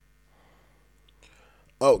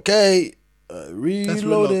Okay,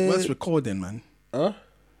 reloaded. What's recording, man? Huh?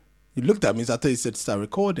 You looked at me, so I thought you said start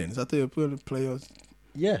recording. So I thought you were going to play yours.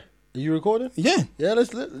 Yeah. Are you recording? Yeah. Yeah,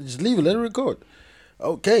 just leave it. Let it record.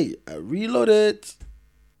 Okay, I reloaded.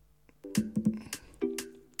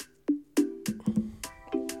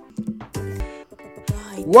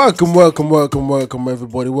 Welcome,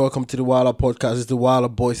 everybody. Welcome to the Wilder Podcast. It's the Wilder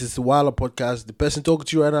Boys. It's the Wilder Podcast. The person talking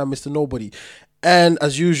to you right now, Mr. Nobody. And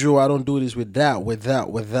as usual, I don't do this without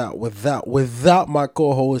my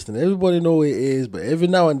co-host. And everybody know who it is, but every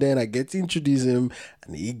now and then I get to introduce him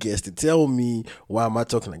and he gets to tell me why am I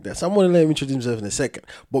talking like that. So I'm going to let him introduce himself in a second.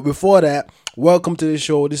 But before that, welcome to the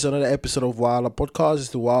show. This is another episode of Wilder Podcast. It's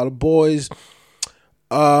the Wilder Boys.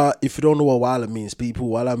 If you don't know what Wilder means, people,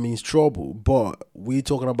 Wilder means trouble. But we're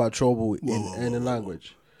talking about trouble in the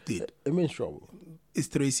language. Dude, it means trouble. it's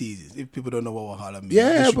 3 seasons. If people don't know what Wilder means,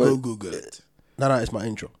 Yeah, you should but go Google it. No, it's my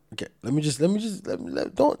intro. Okay, don't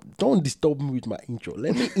disturb me with my intro.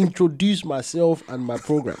 Let me introduce myself and my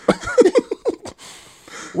program.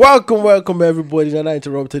 Welcome everybody. I'm not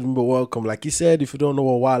interrupted, but welcome. Like he said, if you don't know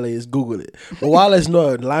what Wale is, Google it. But Wale is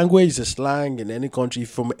not a language, it's a slang in any country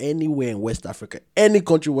from anywhere in West Africa. Any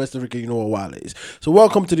country in West Africa, you know what Wale is. So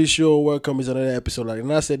welcome to the show. Welcome is another episode. Like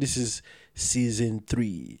Nana said, this is season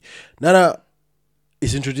 3. Nana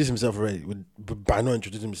he's introduced himself already, by not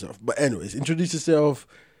introducing himself. But anyways, introduce yourself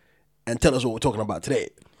and tell us what we're talking about today.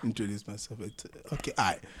 Introduce myself. Okay, all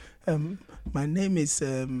right. My name is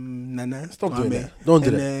Nana. Stop doing Kwame. that. Don't do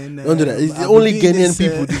that. Don't do that. It's only Ghanaian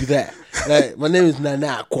people do that. Like, my name is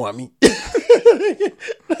Nana Kwame.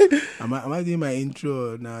 Am I doing my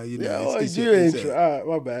intro now? You know, yeah, do your intro. All right,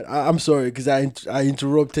 my bad. I'm sorry because I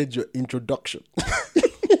interrupted your introduction.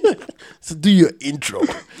 So do your intro.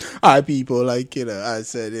 All right, people. Like, you know, I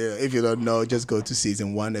said, if you don't know, just go to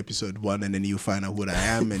season 1, episode 1, and then you find out what I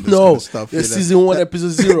am and this kind of stuff. It's season 1,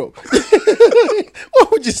 episode 0. Why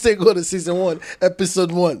would you say go to season 1,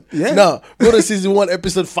 episode 1? Yeah. No, go to season 1,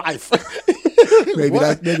 episode 5. maybe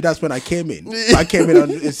that's when I came in. I came in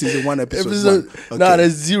on season 1, episode 1. Okay. No,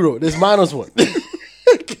 there's 0. There's -1.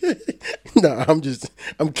 No,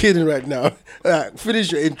 I'm kidding right now. All right,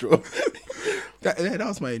 finish your intro. That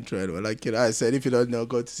was my intro anyway. Like, you know, I said, if you don't know,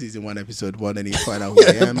 go to season 1, episode 1, and you find out who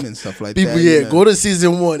I am and stuff like people, that. People, go to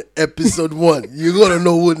season 1, episode 1. You're going to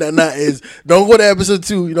know who Nana is. Don't go to episode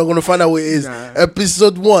 2. You're not going to find out who it is. Nah.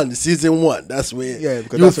 Episode 1, season 1. That's where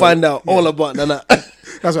you'll find out all about Nana.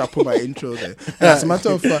 That's why I put my intro there. And as a matter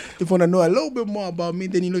of fact, if you want to know a little bit more about me,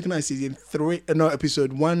 then you're looking at season 1,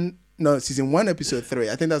 episode 3.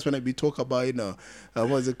 I think that's when we talk about, you know,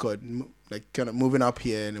 what's it called? Like, kind of moving up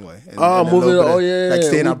here anyway. And moving up. Oh, yeah. Like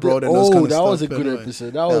staying abroad and those kind of stuff. that was a good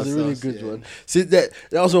episode. That was a really good one. See, that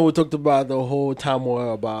was when we talked about the whole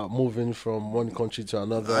turmoil about moving from one country to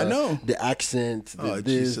another. I know. The accent.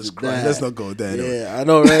 Jesus Christ. Let's not go there. Yeah, I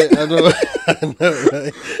know, right? I know,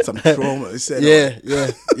 right? Some trauma. Yeah.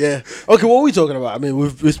 Okay, what are we talking about? I mean,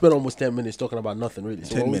 we spent almost 10 minutes talking about nothing, really.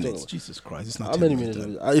 So 10 minutes. Jesus Christ. It's not how 10 many minutes.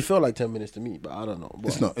 It felt like 10 minutes to me, but I don't know.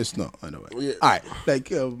 But It's not. Anyway. Yeah. All right. Like,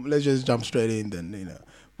 let's just jump straight in then, you know.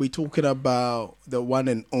 We're talking about the one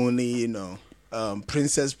and only, you know,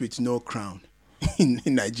 princess with no crown in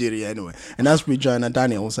Nigeria anyway. And that's Regina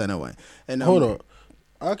Daniels anyway. And hold on.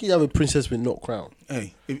 How can you have a princess with no crown?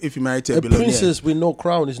 Hey, if you're married to a billionaire. princess with no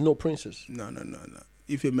crown is no princess. No.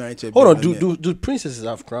 If you're married to a hold billionaire. on, do princesses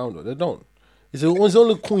have crown though? They don't. It's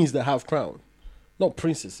only queens that have crown, not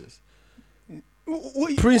princesses.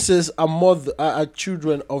 Princes are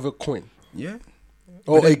children of a queen. Yeah.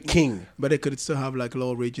 Or a king. But they could still have like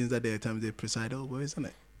little regions that at times they preside over, isn't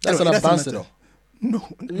it? That's an ambassador. No,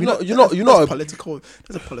 that's political.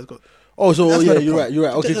 That's a political. Oh, so yeah, you're right.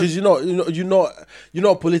 Okay, because you're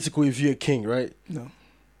not political if you're a king, right? No.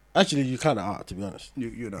 Actually, you kind of are, to be honest.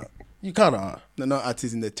 You're not. You kind of are. No, not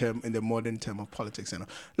artists in the modern term of politics. You know.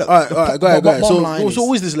 Look, all right, go ahead. So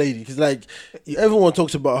who is this lady? Because like everyone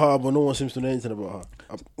talks about her, but no one seems to know anything about her.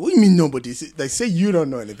 What do you mean nobody? They say you don't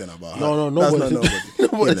know anything about her. No, nobody. That's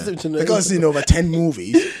not nobody. Seems to know. Because she's in over 10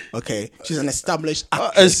 movies. Okay, she's an established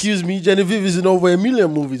actress. Excuse me, Genevieve is in over 1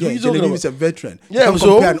 million movies. Yeah, what are you talking Genevieve about? is a veteran. Yeah, you can't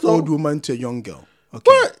compare an old woman to a young girl.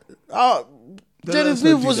 Okay. What?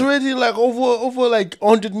 Genevieve was already like over like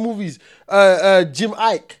 100 movies. Jim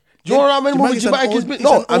Ike. Do you know how many movies Jim Ike has been?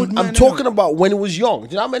 No, I'm talking about when he was young.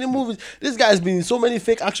 Do you know how many movies? This guy's been in so many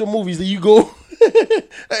fake action movies that you go.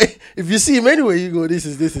 If you see him anywhere, you go, this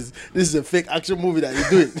is a fake action movie that he's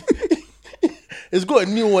doing. It's got a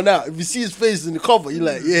new one out. If you see his face in the cover, you're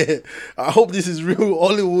like, yeah, I hope this is real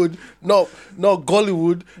Hollywood, not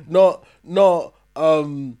Gollywood, not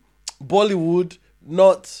Bollywood,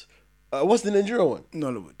 not what's the Nigerian one?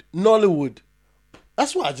 Nollywood. Nollywood.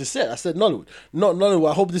 That's what I just said. I said Nollywood. Not Nollywood.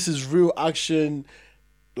 I hope this is real action.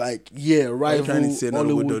 Like, yeah, rival. I'm trying to say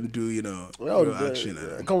Hollywood. Nollywood don't do, real action.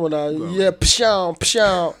 Come on now. Yeah, pshaw,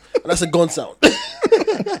 pshaw. That's a gun sound.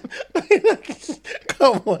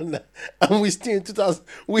 Come on now. And we still in 2000.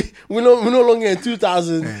 We're no longer in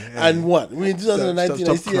 2001. We're in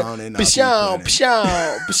 2019. Stop Pshaw,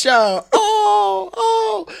 pshaw, pshaw.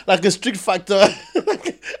 Oh. Like a Street Fighter.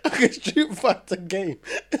 like a Street Fighter game.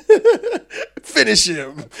 Finish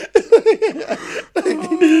him.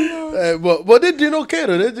 But they did okay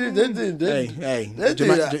though.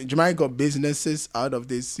 Jamaica got businesses out of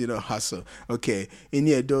this, hustle. Okay, in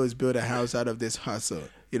here, those build a house out of this hustle.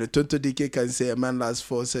 Tonto DK can say a man lasts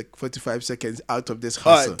 45 seconds out of this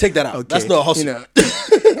hustle. All right, take that out. Okay. That's not a hustle.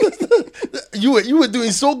 You were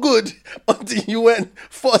doing so good until you went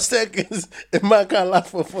 4 seconds. A man can't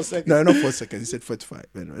last for 4 seconds. No, not 4 seconds. He said 45.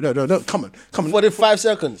 No. Come on. 45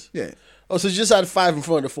 seconds. Yeah. Oh, so you just had 5 in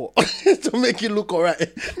front of the 4 to make you look all right.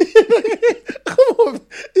 Come on.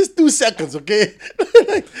 It's 2 seconds, okay?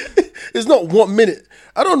 It's not 1 minute.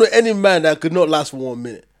 I don't know any man that could not last for 1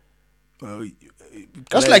 minute. Well,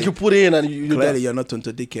 that's like you put it in and you clearly you're not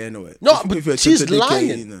Tonto DK anyway. No, but she's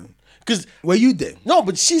lying. Because were you there? No,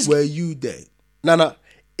 but were you there? No.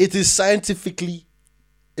 It is scientifically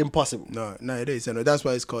impossible. No, it is. That's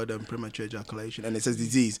why it's called premature ejaculation, and it's a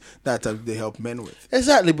disease that they help men with.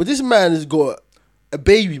 Exactly, but this man has got a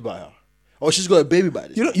baby by her, or she's got a baby by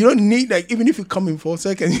this. You don't need even if you come in 4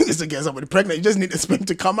 seconds, you just get somebody pregnant. You just need the sperm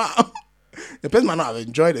to come out. The person might not have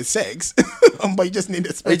enjoyed the sex, but you just need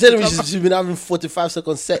the sperm. Are you telling me she's been having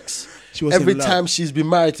 45-second sex every time she's been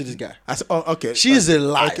married to this guy? Okay, she's a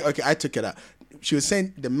liar. Okay, I took it out. She was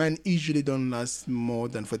saying the man usually don't last more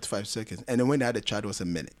than 45 seconds. And then when they had a child, it was a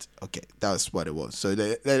minute. Okay, that was what it was. So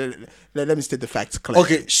let me state the facts clearly.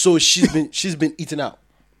 Okay, so she's been eaten out.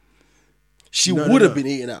 She would have been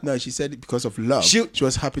eaten out. No, she said it because of love. She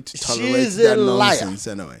was happy to tolerate that nonsense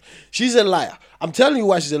anyway. She's a liar. I'm telling you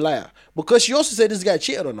why she's a liar. Because she also said this guy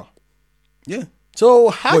cheated on her. Yeah. So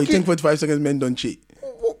how you think 45 seconds men don't cheat?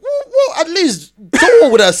 Well, at least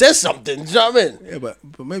someone would have said something. Do you know what I mean? Yeah,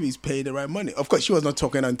 but maybe he's paying the right money. Of course, she was not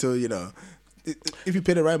talking until, if you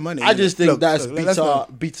pay the right money. I just think that's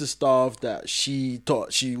bitter stuff that she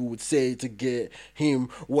thought she would say to get him.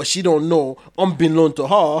 What she don't know, unbeknown to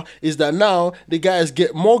her, is that now the guys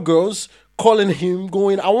get more girls calling him,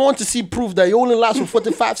 going, I want to see proof that you only last for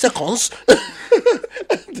 45 seconds.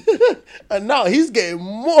 And now he's getting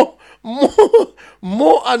more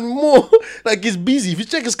and more. Like he's busy. If you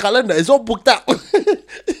check his calendar, it's all booked out.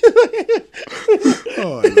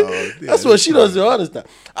 Oh, no. That's what she doesn't understand.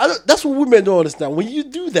 That's what women don't understand. When you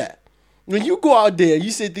do that, when you go out there, you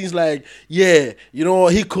say things like, yeah,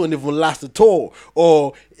 he couldn't even last at all.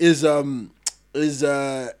 Or his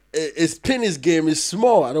penis game is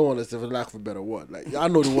small. I don't want to say, for lack of a better word. Like, I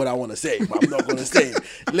know the word I want to say, but I'm not going to say it.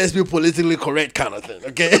 Let's be politically correct kind of thing,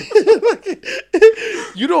 okay?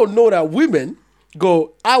 You don't know that women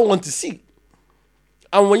go, I want to see.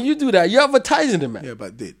 And when you do that, you're advertising the man. Yeah,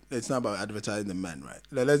 but it's not about advertising the man, right?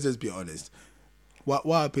 Let's just be honest. What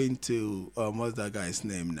happened to, what's that guy's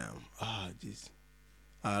name now? Jeez.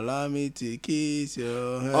 Allow me to kiss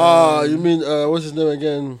your hand. You mean, what's his name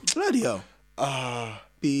again? Bloody hell.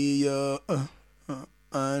 Be your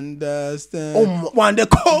understand. Oh,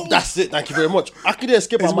 Wonderful. That's it. Thank you very much. I couldn't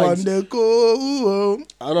escape my mind. Wonderful.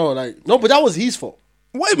 I know, no, but that was his fault.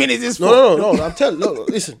 What minute is this for? No. I'm telling you. Look,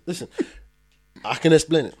 listen. I can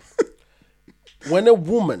explain it. When a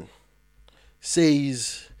woman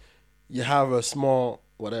says you have a small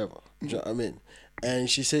whatever, do you know what I mean? And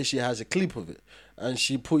she says she has a clip of it, and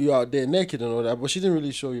she put you out there naked and all that, but she didn't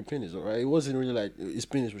really show your penis, all right? It wasn't really like his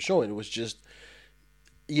penis was showing. It was just,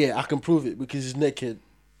 yeah, I can prove it because he's naked.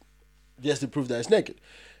 Just to prove that it's naked.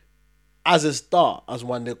 As a star, as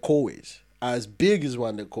Wande Coal is, as big as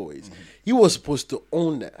Wande Coal is, he was supposed to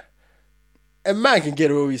own that. A man can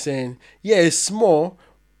get away with saying, yeah, it's small,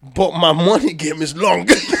 but my money game is long.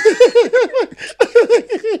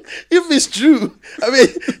 If it's true, I mean,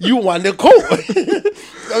 you want the coal.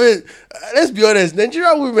 I mean, let's be honest,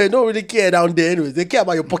 Nigerian women don't really care down there anyways. They care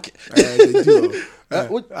about your pocket. They do.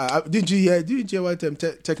 Did you hear what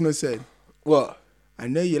Techno said? What? I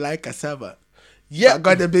know you like cassava. Yeah. I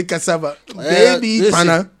got the big cassava. Baby,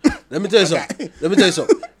 pana. Let me tell you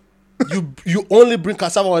something. You only bring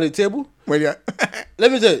cassava on the table? Well, yeah.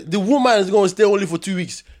 Let me tell you, the woman is going to stay only for 2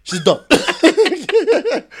 weeks. She's done.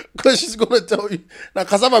 Because she's going to tell you, now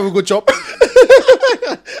cassava will go chop.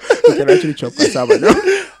 You can actually chop cassava, no?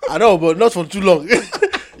 I know, but not for too long.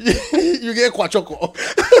 You get kwachoko.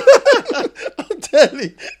 I'm telling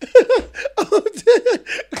you.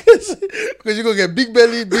 Because you're going to get big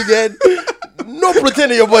belly, big head, no protein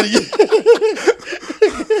in your body.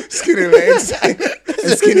 Skinny legs and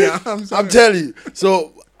skinny arms. I'm telling you.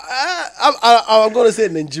 So I'm going to say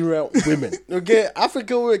Nigerian women. Okay?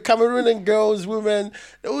 African women, Cameroonian girls, women.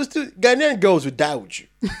 Those two Ghanaian girls would die with you.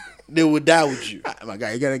 They will die with you. My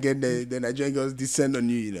guy, you're going to get the Nigerian girls descend on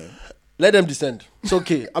you, you know. Let them descend. It's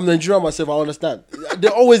okay. I'm Nigerian myself. I understand. They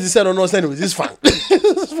always descend on us anyways. It's fine.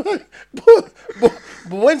 It's fine. But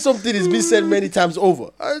when something is being said many times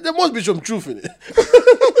over, there must be some truth in it.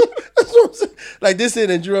 That's what I'm saying. Like they say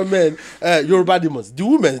Nigerian men, Yoruba demons. The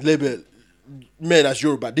women label men as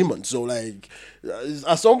Yoruba demons. So like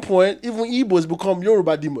at some point, even Igbos become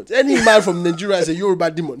Yoruba demons. Any man from Nigeria is a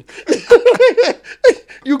Yoruba demon.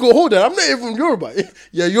 You go, hold on, I'm not even Yoruba.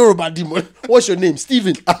 You're Yoruba demon. What's your name?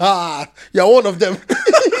 Steven. You're one of them.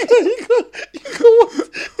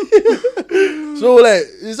 So like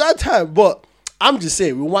it's that time. But I'm just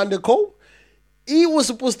saying, we won the call. He was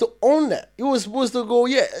supposed to own that. He was supposed to go,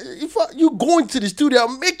 yeah, if you go into the studio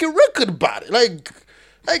and make a record about it. Like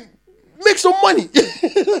make some money.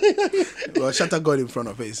 Well, Shatta got in front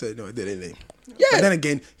of it. He said, no, it didn't. Yeah. But then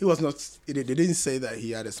again, he was not. They didn't say that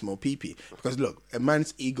he had a small pee-pee because look, a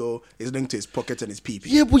man's ego is linked to his pocket and his pee-pee.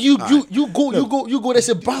 Yeah, but you go. There's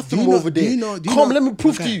a bathroom over there. Come, let me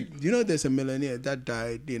prove to you. Do you know there's a millionaire that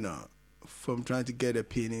died, from trying to get a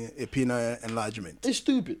penile enlargement? It's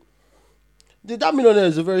stupid. That millionaire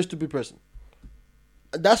is a very stupid person.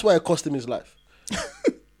 That's why it cost him his life.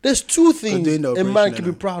 There's two things a man can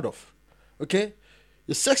be proud of. Okay,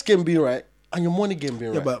 your sex game being right. And your money game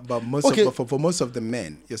being right. Yeah, but for most of the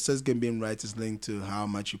men, your sex game being right is linked to how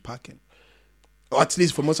much you packing. Or at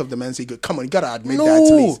least for most of the men, say, come on, you gotta admit that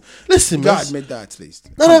at least. Listen, you gotta admit that at least.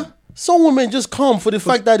 No. Some women just come for the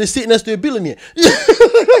fact that they sit next to a billionaire. What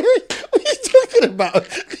are you talking about? What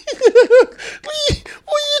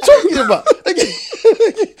are you talking about?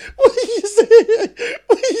 What are you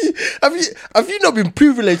saying? Have you not been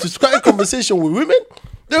privileged to start a conversation with women?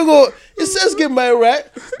 They'll go, it says get my right,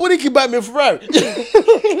 but he can buy me a Ferrari.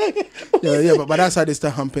 but that's how they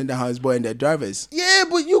start humping the houseboy and their drivers. Yeah,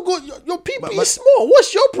 but you go, your people is small.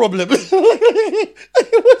 What's your problem?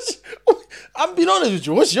 I'm being honest with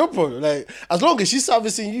you. What's your problem? Like, as long as she's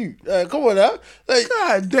servicing you, come on now. Like,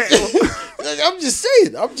 God damn. I'm just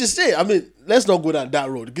saying. I mean, let's not go down that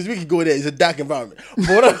road because we can go there. It's a dark environment.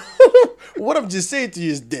 But what I'm just saying to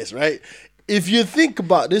you is this, right? If you think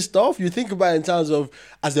about this stuff, you think about it in terms of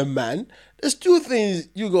as a man, there's two things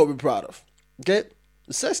you gotta be proud of. Okay?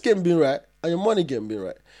 The sex game being right and your money game being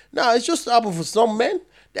right. Now, it's just happen for some men,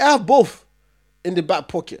 they have both in the back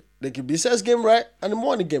pocket. They can be sex game right and the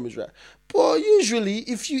money game is right. But usually,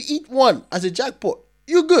 if you eat one as a jackpot,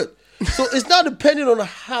 you're good. So it's not depending on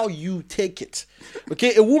how you take it.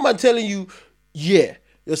 Okay? A woman telling you, yeah,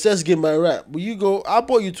 your sex game is right. But you go, I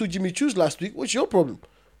bought you 2 Jimmy Choos last week. What's your problem?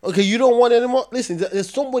 Okay, you don't want anymore? Listen, there's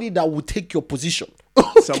somebody that will take your position.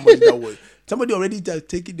 Somebody already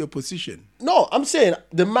taking your position. No, I'm saying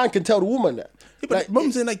the man can tell the woman that. Yeah, but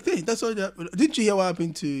I'm saying like, hey, that's all that. Didn't you hear what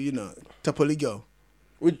happened to, Tapoli girl?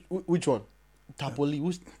 Which one? Tapoli?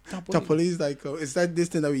 Who's Tapoli? Tapoli is like, it's like this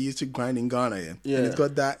thing that we used to grind in Ghana, yeah. And it's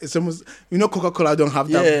got that, it's almost, Coca-Cola don't have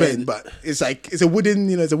that bend, but it's like, it's a wooden,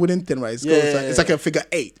 it's a wooden thing, right? It's like a figure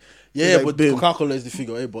 8. Yeah, like but Coca-Cola is the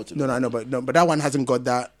figure 8 bottle. No, but that one hasn't got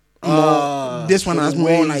that. This one has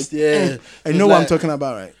more like, yeah. I know what I'm talking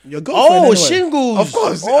about, right? Your girlfriend. Oh, shingles. Of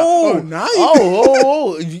course. Nice.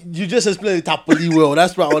 You just explained the Tapoli well.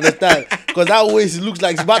 That's what I understand. Because that always looks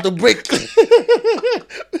like it's about to break.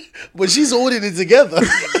 But she's holding it together.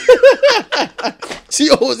 She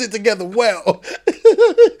holds it together well.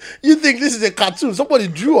 You think this is a cartoon? Somebody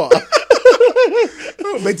drew her.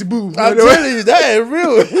 Betty Boop. I'm telling you, that ain't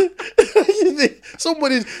real. You think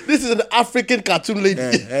this is an African cartoon lady.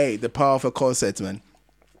 Hey, the power of a corset, man.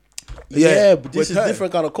 Yeah, but this is a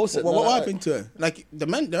different kind of corset. What happened to her? Like, the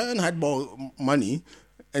man had more money.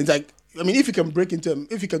 And it's like, I mean, if you can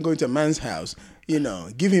go into a man's house,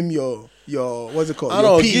 give him your what's it called? I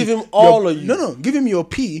know, give him all of you. No, give him your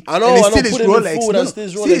pee. I know, and still his Rolex.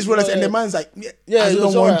 Still his Rolex, and the man's like, I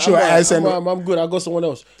don't want your ass. I'm good. I got someone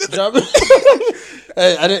else. You know what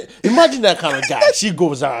I mean? Imagine that kind of guy. She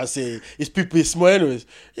goes out and say, "His people is small anyways."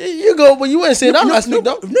 You go, but you ain't saying that last week,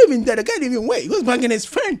 though. Not even that. The guy didn't even wait. He was banging his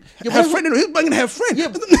friend. Her friend, he was banging her friend.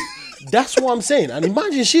 Yeah, that's what I'm saying. And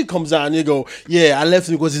imagine she comes out and you go, "Yeah, I left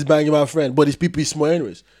him because he's banging my friend, but his people is small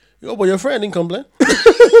anyways." But your friend didn't complain.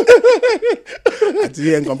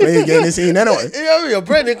 He ain't complain again. He's saying anyway. Your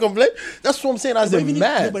friend didn't complain. That's what I'm saying. As a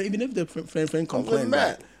man. But even if the friend complained,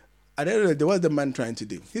 I don't know. What's the man trying to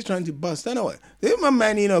do? He's trying to bust anyway. The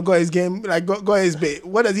man, got his game, like got his bait.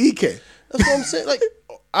 What does he care? That's what I'm saying. Like,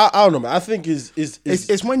 I don't know, man. I think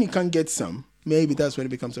it's when you can't get some. Maybe that's when it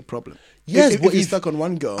becomes a problem. Yes, if you're stuck on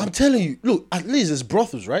one girl. I'm telling you, look, at least it's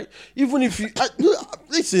brothels, right? Even if you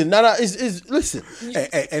listen, Nana, is listen.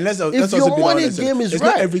 Hey, and let's if also your be money honest, game is it's right,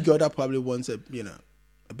 not every girl that probably wants a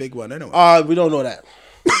big one anyway. We don't know that.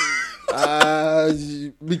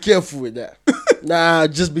 Be careful with that. Nah,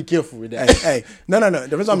 just be careful with that. Hey, no.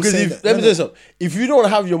 The reason I'm saying let me tell you something. If you don't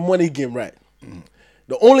have your money game right,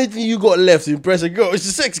 the only thing you got left to impress a girl is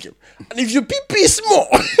the sex game. And if your PP is small,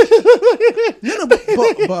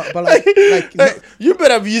 but like you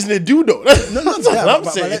better be using a dildo. That's what I'm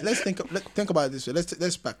saying. Let's think about it this way.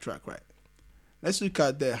 Let's backtrack, right? Let's look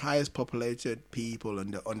at the highest populated people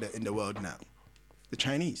in the world now, the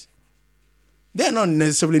Chinese. They're not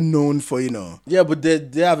necessarily known for, Yeah, but they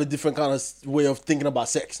have a different kind of way of thinking about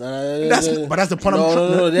sex. But that's the point.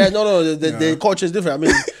 No. Their culture is different. I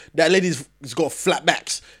mean, that lady's got flat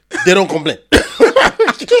backs. They don't complain.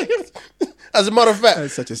 As a matter of fact,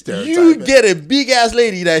 that's such a stereotype. You get a big ass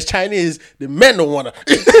lady that's Chinese, the men don't want her.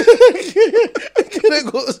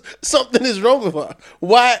 Something is wrong with her.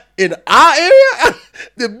 Why in our area,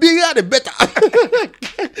 the bigger the better.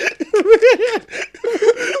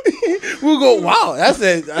 We'll go, wow,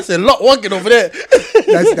 that's a lot working over there.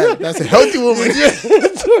 That's a healthy woman.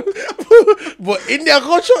 But in their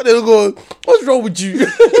culture, they'll go, what's wrong with you?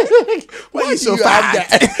 Why are you so fat?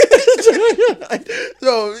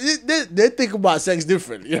 So they think about sex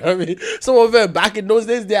different. You know what I mean? Some of them back in those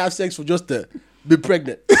days, they have sex for just to be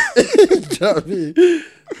pregnant. You know what I mean?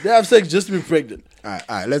 They have sex just to be pregnant. All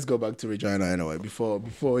right. Let's go back to Regina anyway. Before we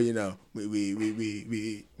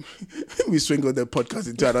swingle the podcast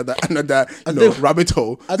into another rabbit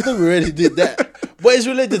hole. I think we already did that, but it's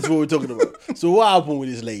related to what we're talking about. So what happened with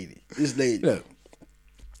this lady? Look,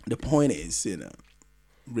 the point is,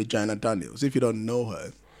 Regina Daniels. If you don't know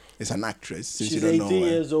her, it's an actress. Since She's you don't 18 know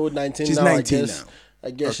her. years old, 19 she's now. 19 now.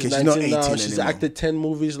 I guess Okay, she's she's 19 not now. 18 She's anymore. acted 10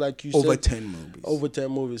 movies, like you Over said. 10 movies. Over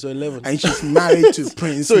 10 movies, so 11. And she's married to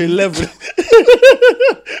Prince. So 11.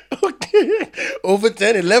 Okay. Over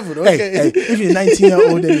 10, 11. Okay. Hey, if you're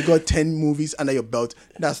 19-year-old and you got 10 movies under your belt,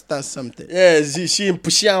 that's something. Yeah, she in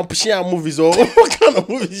Pushian movies or what kind of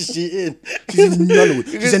movies is she in? She's in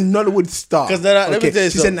Nollywood. She's a Nollywood star. Because let me tell you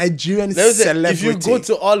she's something. a Nigerian celebrity. If you go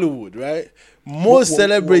to Hollywood, right? Most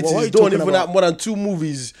celebrities don't even have more than 2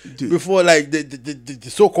 movies before, like the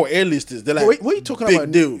so-called A-listers. They're like, what are you talking big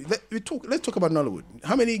about? Deal. Let's talk about Nollywood.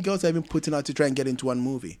 How many girls have been putting out to try and get into one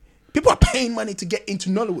movie? People are paying money to get into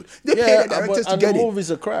Nollywood. They pay the directors to get the in.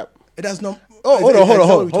 movies are crap. It does not. Hold on. Hold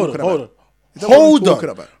on. Is that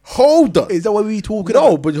what we're talking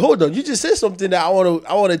about? No, but hold on. You just said something that I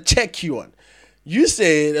want to check you on. You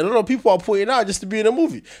said a lot of people are putting out just to be in a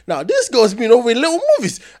movie. Now, this girl's been over in little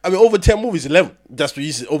movies. I mean, over 10 movies, 11. That's what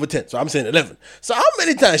you said, over 10. So I'm saying 11. So how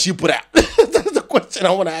many times she put out? That's the question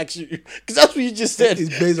I want to ask you. Because that's what you just said. It's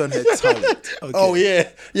based on her talent. Okay. Oh, yeah.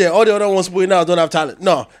 Yeah, all the other ones putting out don't have talent.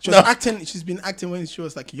 No. She was acting. She's been acting when she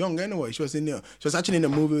was like young anyway. She was actually in a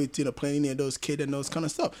movie with, playing those kids and those kind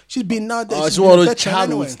of stuff. She's been out there. She's one of those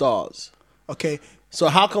childhood stars. Okay. So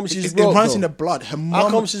how come she's it broke? It runs in the blood. Her mom. How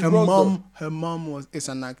come she's broke? Her mom is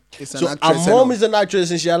an actress. So her mom is an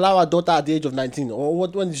actress, and she allowed her daughter at the age of 19. Or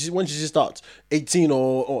when did she start? 18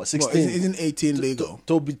 or 16? Well, isn't 18 legal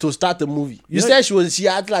to start the movie? You said she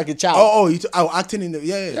acted like a child. Oh, acting in the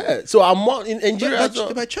yeah. So her mom in Nigeria.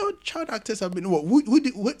 But child actors have been we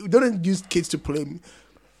don't use kids to play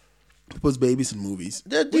people's babies in movies.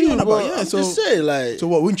 They do, I'm just saying, like. So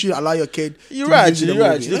what? Wouldn't you allow your kid? You're right.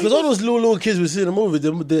 Because all those little kids we see in the movie,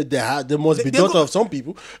 they must be daughter of some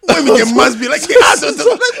people. I mean, they must be like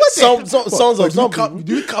sons of some people.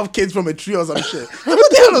 Do you carve kids from a tree or some shit?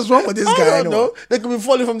 What the hell is wrong with this guy? I don't know. They could be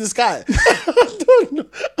falling from the sky. I don't know.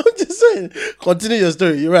 I'm just saying. Continue your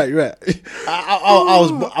story. You're right.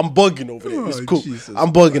 I'm bugging over there. It's cool. Jesus.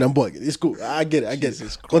 I'm bugging. It's cool. I get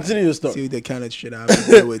it. Continue your story. See the kind of shit I have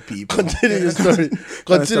to deal with people. Continue your story.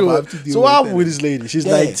 Continue. So what happened with this lady? She's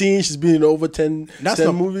 19. She's been in over 10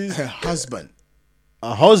 movies. Her husband.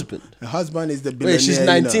 Her husband? Her husband is the billionaire. Wait, she's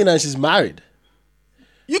 19 and she's married.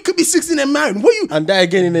 You could be 16 and married. And that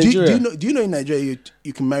again in Nigeria. Do you know in Nigeria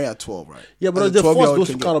you can marry at 12, right? Yeah, but they force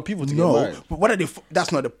those kind of people to get married. But what are they?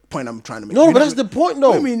 That's not the point I'm trying to make. No, but that's the point.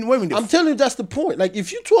 No, I mean, I'm telling you, that's the point. Like,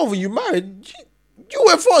 if you're 12 and you married, you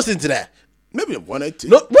were forced into that. Maybe one or two.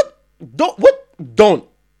 No,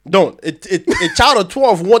 Don't. A child of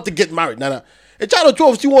 12 want to get married. Nah. A child of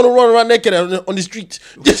 12 still want to run around naked on the street.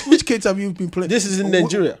 Which kids have you been playing? This is in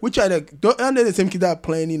Nigeria. Which are they? Aren't they the same kids that are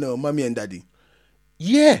playing, mommy and daddy?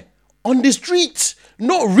 Yeah, on the streets.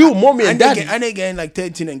 Not real mommy and daddy. And they getting like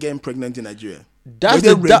 13 and getting pregnant in Nigeria. That's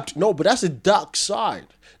the dark. No, but that's the dark side.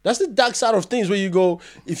 That's the dark side of things where you go,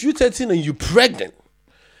 if you're 13 and you're pregnant.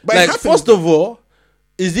 But like, first of all,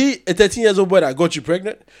 is he a 13 years old boy that got you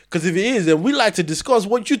pregnant? Because if he is, then we like to discuss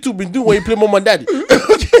what you two been doing when you play mom and daddy.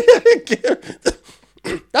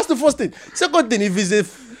 That's the first thing. Second thing, if he's a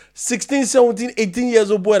 16, 17, 18 years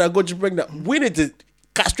old boy that got you pregnant, we need to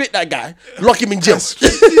castrate that guy, lock him in jail.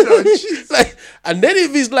 Like, and then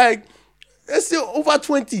if he's like, let's say over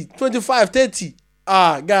 20, 25, 30,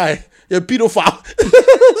 guy, you're a pedophile.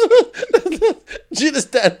 Do you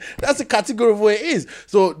understand? That's the category of where it is.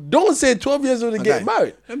 So don't say 12 years old and get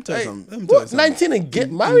married. Let me tell you something. 19 and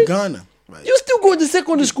get married? In Ghana. Right. You still going to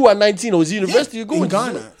secondary school at 19 or university? Yeah, you going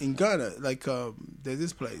in Ghana, like there's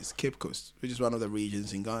this place, Cape Coast, which is one of the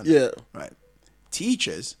regions in Ghana. Yeah. Right.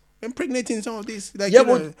 Teachers impregnating some of these, like,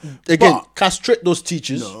 but again, castrate those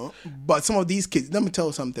teachers. No, but some of these kids. Let me tell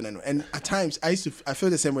you something. And at times, I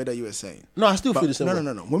feel the same way that you were saying. No, I still feel the same way.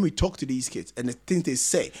 No. When we talk to these kids and the things they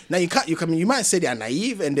say, now you might say they are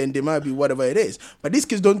naive and then they might be whatever it is, but these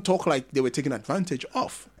kids don't talk like they were taken advantage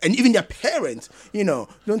of, and even their parents,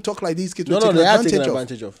 don't talk like these kids were taken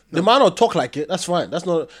advantage of. They might not talk like it. That's fine. That's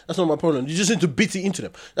not my problem. You just need to beat it into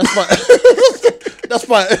them. That's fine. That's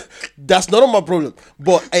fine. That's not my problem.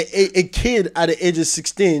 But a kid at the age of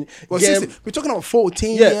 16... Well, 16, we're talking about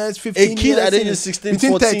 14 years, 15 years. A kid at the age of 16,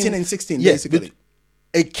 between 14, 13 and 16, basically.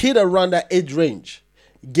 A kid around that age range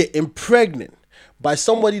getting pregnant by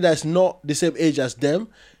somebody that's not the same age as them,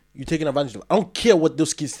 you're taking advantage of. I don't care what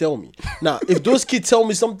those kids tell me. Now, if those kids tell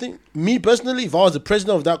me something, me personally, if I was the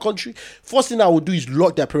president of that country, first thing I would do is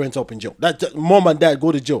lock their parents up in jail. That mom and dad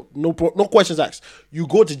go to jail. No questions asked. You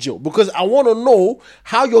go to jail. Because I want to know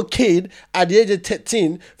how your kid at the age of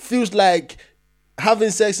 13 feels like having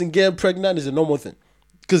sex and getting pregnant is a normal thing.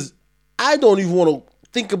 Because I don't even want to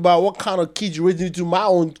think about what kind of kids you're raising into my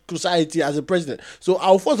own society as a president. So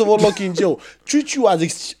I'll first of all lock you in jail, treat you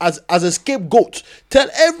as a scapegoat. Tell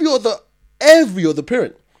every other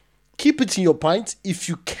parent, keep it in your pint if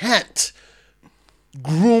you can't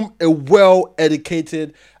groom a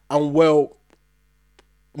well-educated and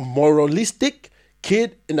moralistic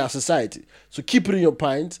kid in our society. So keep it in your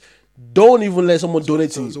pint. Don't even let someone donate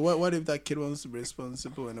to you. So what if that kid wants to be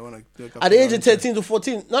responsible and they want to... At the age of 13 to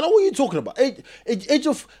 14. Now, what are you talking about? Age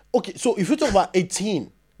of... Okay, so if you talk about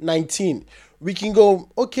 18, 19, we can go,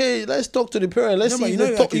 okay, let's talk to the parent. Let's see if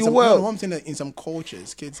they talk to you well. One thing that in some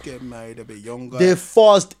cultures, kids get married a bit younger. They're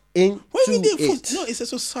forced into it. No, it's a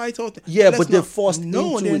societal thing. Yeah, but they're forced into it.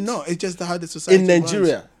 No, they're not. It's just how the society in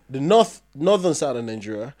Nigeria, runs. The northern side of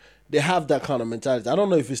Nigeria, they have that kind of mentality. I don't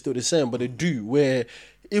know if it's still the same, but they do, where...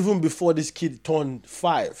 Even before this kid turned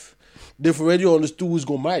 5, they've already understood who's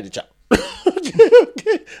going to marry the child.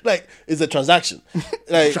 Okay. Like, it's a transaction.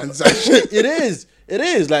 Like, It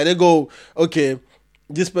is. Like, they go, okay,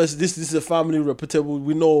 this person, this is a family reputable.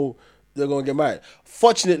 We know they're going to get married.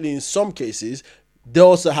 Fortunately, in some cases, they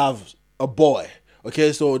also have a boy.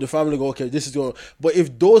 Okay, so the family go, okay, this is going. But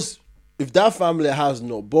if that family has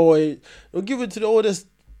no boy, they'll give it to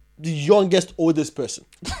the youngest, oldest person.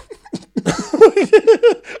 Okay.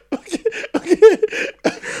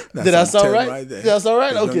 Did that sound right? Did that sound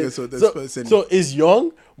right? Okay. So it's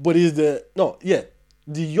young, but he's the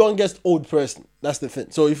youngest old person. That's the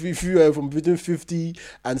thing. So if you are from between 50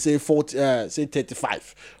 and say 40, say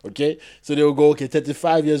 35, okay? So they will go, okay,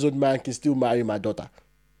 35 years old man can still marry my daughter.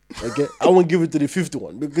 Okay, I won't give it to the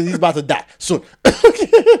 51 because he's about to die soon.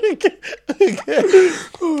 Okay.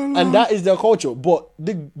 And that is their culture. But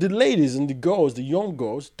the ladies and the girls, the young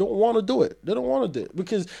girls, don't want to do it. They don't want to do it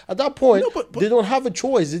because at that point, they don't have a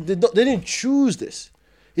choice. They didn't choose this.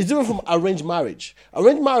 It's different from arranged marriage.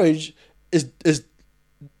 Arranged marriage is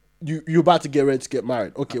you're about to get ready to get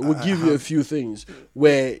married. Okay, we'll give you a few things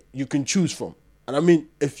where you can choose from. And I mean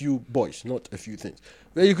a few boys, not a few things.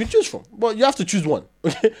 Where you can choose from. But you have to choose one.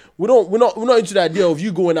 Okay? We're not into the idea of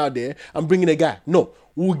you going out there and bringing a guy. No.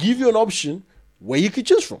 We'll give you an option where you can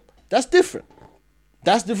choose from. That's different.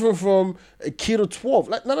 That's different from a kid of 12.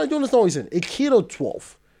 Like, now, do you understand what he's saying? A kid of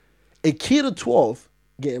 12. A kid of 12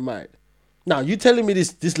 getting married. Now, you telling me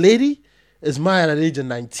this lady is married at the age of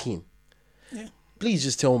 19. Yeah. Please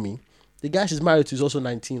just tell me the guy she's married to is also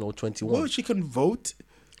 19 or 21. Well, she can vote.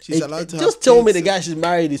 She's allowed to just tell me the guy she's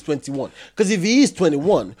married is 21. Because if he is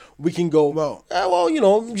 21, we can go,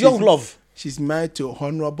 young love. She's married to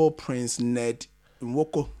Honorable Prince Ned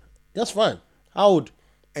Nwoko. That's fine. How old?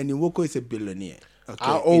 And Nwoko is a billionaire.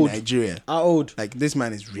 Okay, in Nigeria. How old? Like this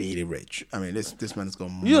man is really rich. I mean, this man's got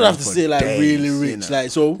money. You don't have to say like days, really rich. You know?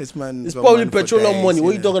 Like so, this man it's probably petroleum days, money.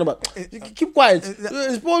 What are you talking about? Keep quiet.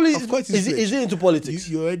 It's probably. Of course, is he into politics?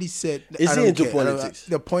 You already said. Is he into politics?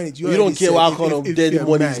 The point is, you don't care what kind of dead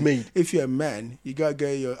money is made. If you're a man, you gotta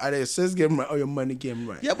get either your sex game right or your money game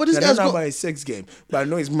right. Yeah, but this guy's not about his sex game, but I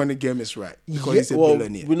know his money game is right because he's a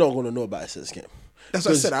billionaire. We're not gonna know about his sex game. That's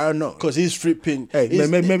what I said. I don't know because he's stripping. Hey,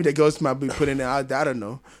 maybe the girls might be putting it out there. I don't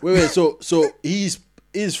know. Wait. So he's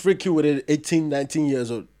freaking with an 18, 19 years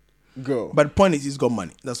old girl. But the point is, he's got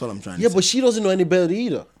money. That's what I'm trying to say. Yeah, but she doesn't know any better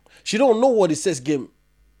either. She don't know what his sex game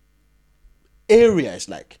area is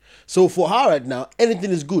like. So for her right now,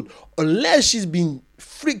 anything is good unless she's been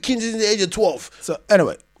freaking since the age of 12. So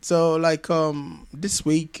anyway, like this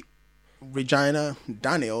week, Regina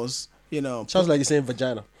Daniels, sounds like you're saying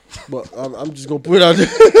vagina. But I'm just gonna put it out there.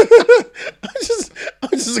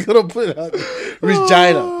 I'm just gonna put it out there.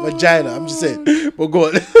 Vagina. I'm just saying. But go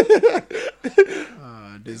on.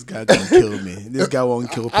 This guy gonna kill me. This guy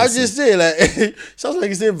won't kill. I'm just saying, like, sounds like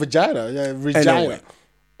you're saying vagina. Yeah, Regina. Anyway,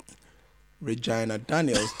 Regina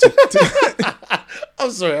Daniels.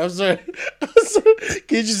 I'm sorry.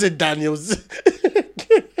 Can you just say Daniels?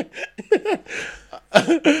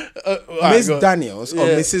 Miss Daniels or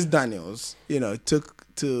Mrs. Daniels, took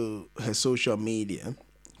to her social media,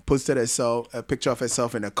 posted a picture of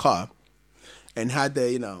herself in a car, and had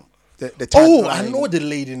the tagline, I know the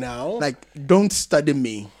lady now. Like, don't study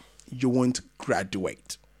me, you won't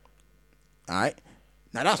graduate. All right.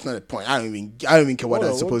 Now that's not the point. I don't even care what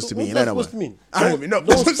that's supposed to mean. What's that supposed to mean? I don't even know.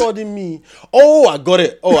 Don't study me. Oh, I got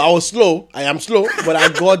it. Oh, I was slow. I am slow, but I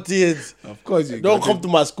got it. Of course you don't come to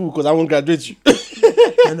my school because I won't graduate you.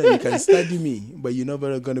 No, you can study me, but you're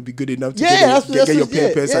never gonna be good enough to get your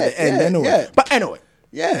papers at the end anyway. Yeah. But anyway.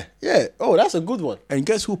 Yeah. Oh, that's a good one. And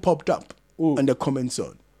guess who popped up on the comment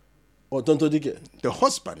zone? Oh, Tonto Dike. The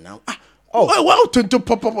husband now. Why would Tonto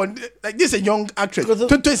pop up on like this? Is a young actress.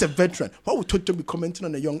 Tonto is a veteran. Why would Tonto be commenting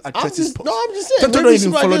on a young actress's post? No, I'm just saying. Tonto don't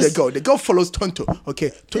even follow the girl. The girl follows Tonto. Okay,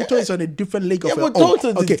 Tonto is on a different league of her own.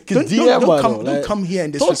 Okay, don't come here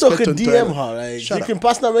and disrespect Tonto. Tonto can DM her. Like, you can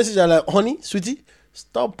pass that message and like, honey, sweetie,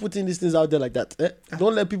 stop putting these things out there like that.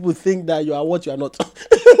 Don't let people think that you are what you are not.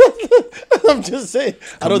 I'm just saying.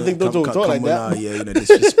 I don't think Tonto will talk like that. Yeah,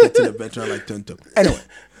 disrespecting a veteran like Tonto. Anyway.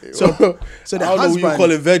 So the husband, I don't know what you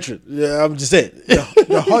call a veteran. Yeah, I'm just saying.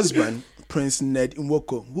 The husband, Prince Ned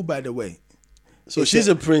Nwoko, who, by the way, so she's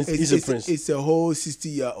a prince. He's a prince. It's a whole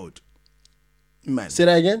 60-year-old man. Say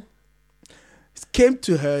that again. Came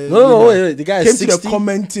to her. No, wait. The guy is 60. Came to the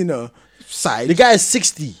commenting side. The guy is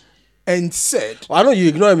 60 and said, well, I know you're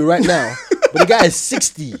ignoring me right now, but the guy is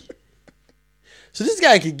 60. So this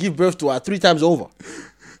guy can give birth to her 3 times over.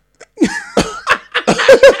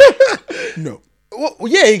 No.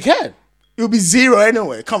 Well, yeah, he can. It'll be 0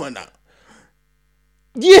 anyway. Come on now.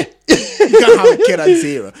 Yeah. You can't have a kid at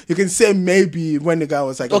 0. You can say maybe when the guy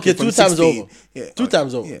was like, okay 2 times 16, over. Yeah. 2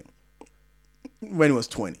 times over. Yeah. When he was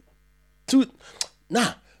 20. 2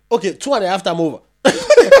 Okay, 2.5 times over.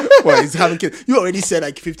 Well, he's having kids. You already said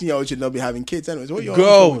like 15-year-olds should not be having kids anyways. What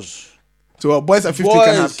girls. So boys at 15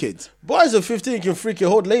 can have kids. Boys at 15 can freak a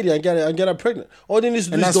old lady and get her pregnant. All they need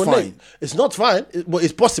to do is donate. Fine. It's not fine, but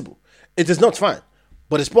it's possible. It is not fine,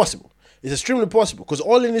 but it's possible. It's extremely possible because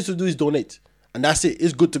all he needs to do is donate. And that's it.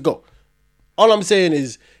 It's good to go. All I'm saying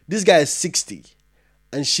is this guy is 60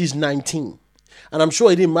 and she's 19. And I'm sure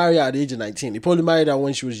he didn't marry her at the age of 19. He probably married her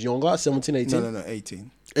when she was younger, 17, 18. No,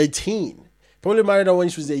 18. 18. Probably married her when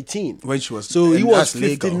she was 18. When she was, so he was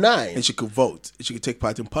 59. And she could vote. She could take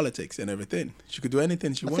part in politics and everything. She could do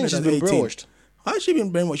anything she wanted. I think she's been brainwashed. How has she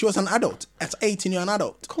been brainwashed? She was an adult. At 18, you're an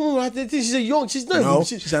adult. Come on, I think she's a young. She's not. No,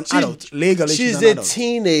 she's an adult. Legally, she's a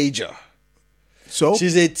teenager. So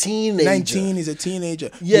she's a teenager. 19 is a teenager.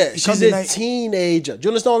 Yeah, she's a teenager. Do you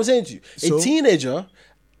understand what I'm saying to you? So, a teenager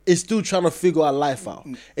is still trying to figure her life out.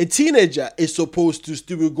 A teenager is supposed to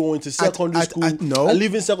still be going to secondary school.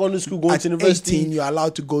 Leaving secondary school, going to university. 18, you're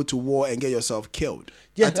allowed to go to war and get yourself killed.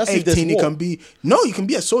 Yeah, at 18, you can be. No, you can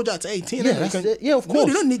be a soldier at 18. Yeah, of course. No,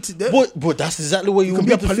 you don't need to. But that's exactly where you can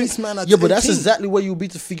be a policeman at 18. Yeah, but that's exactly where you'll be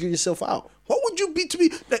to figure yourself out. What would you be to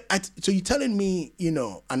be like? So you're telling me,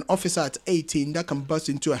 an officer at 18 that can bust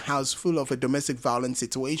into a house full of a domestic violence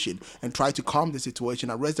situation and try to calm the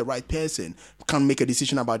situation, arrest the right person, can't make a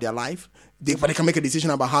decision about their life? But they can make a decision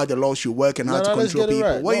about how the law should work and how to control people.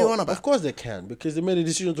 Right. What are you on about? Of course they can, because they made a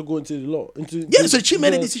decision to go into the law. So she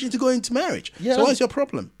made a decision to go into marriage. Yeah, so what's your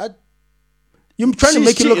problem? You're trying to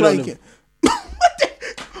make it look like it.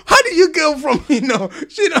 did you go from,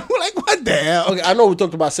 like, what the hell? Okay, I know we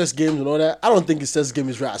talked about sex games and all that. I don't think a sex game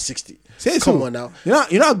is right at 60. Come on now. You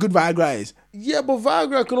know how good Viagra is? Yeah, but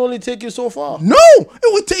Viagra can only take you so far. No, it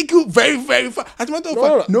will take you very, very far. As a matter of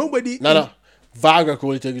fact, nobody... No. Viagra can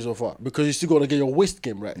only take you so far because you're still going to get your waist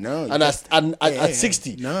game right. No. And at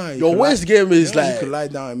 60, no, your waist game is like... You can lie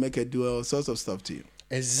down and make her do all sorts of stuff to you.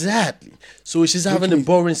 Exactly. So she's having a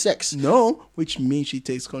boring sex. No, which means she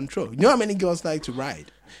takes control. You know how many girls like to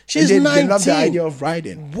ride? She's 19. They love the idea of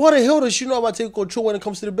riding. What the hell does she know about taking control when it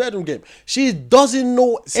comes to the bedroom game? She doesn't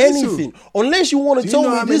know anything. Unless you want to tell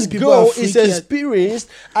me this girl is experienced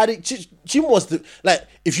at it. She must, like,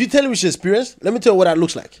 if you tell me she's experienced, let me tell you what that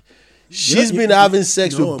looks like. She's been having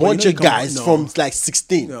sex with a bunch of guys from like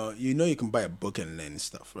 16. No, you can buy a book and learn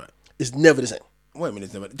stuff, right? It's never the same. Wait a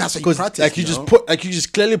minute, that's what you practice. Like you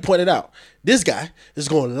just clearly pointed out, this guy is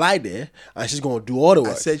gonna lie there and she's gonna do all the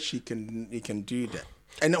work. I said he can do that.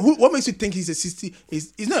 And what makes you think he's a 60?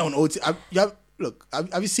 He's not on OT.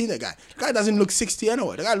 Have you seen that guy? The guy doesn't look 60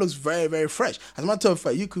 anyway. The guy looks very, very fresh. As a matter of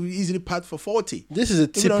fact, you could easily part for 40. This is a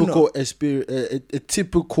typical a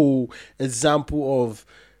typical example of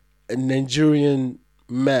a Nigerian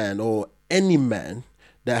man or any man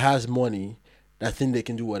that has money that think they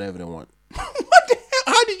can do whatever they want. What the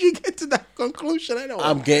hell? How did you get to that conclusion? I know.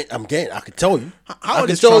 I'm getting. I can tell you. How old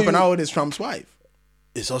is Trump and how old is Trump's wife?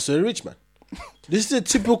 It's also a rich man. This is a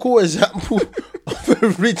typical example of a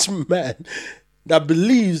rich man that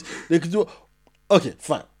believes they could do. Okay,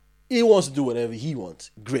 fine. He wants to do whatever he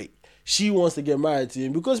wants. Great. She wants to get married to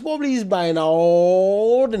him because probably he's buying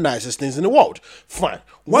all the nicest things in the world. Fine.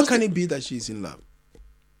 What can it be that she's in love?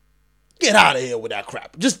 Get out of here with that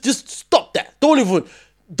crap. Just stop that. Don't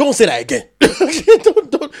say that again.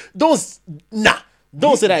 Don't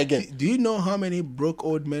say that again. Do you know how many broke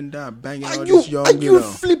old men that are banging all this young? Are you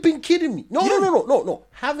flipping kidding me? No.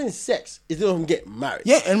 Having sex is them getting married.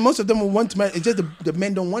 Yeah, and most of them will want to marry. It's just the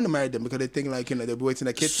men don't want to marry them because they think like they'll be wasting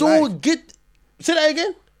their kids' life. Say that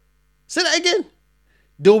again. Say that again.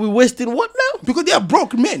 They'll be wasting what now? Because they are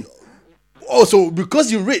broke men. Oh, so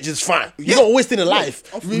because you're rich, it's fine. You're not wasting a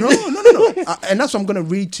life. No. And that's what I'm going to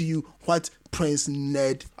read to you what Prince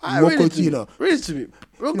Ned Read it to me.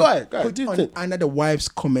 Go ahead. Put on under the wife's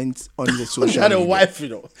comments on the social media. Under the wife,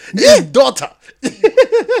 his daughter.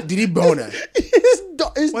 Did he burn her? His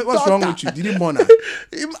What's wrong with you? Did he burn her?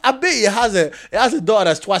 I bet he has a daughter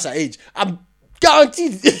that's twice her age. I'm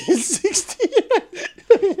guaranteed he's 60.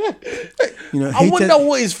 I wonder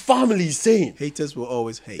what his family is saying. Haters will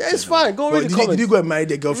always hate. Yeah, it's fine. Go read the comments. Did you go and marry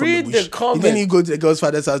the girl from the bush? Read the comments. Didn't he go to the girl's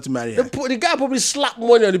father's house to marry her? The guy probably slapped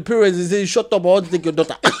money on the parents and said, "Shut up, I want to take your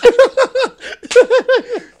daughter."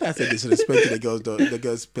 That's a disrespect to the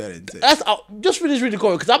girl's parents. Just finish reading the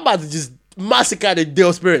comments because I'm about to just massacre the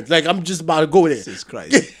girl's parents. Like I'm just about to go there. Jesus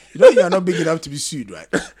Christ! You are not big enough to be sued, right?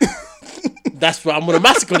 That's why I'm gonna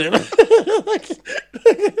massacre them.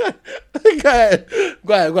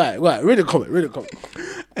 Go ahead. Read the comment.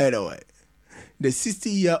 Anyway, the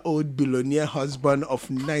 60-year-old billionaire husband of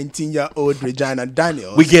 19-year-old Regina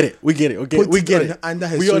Daniels. We get it. Okay, we get it. Under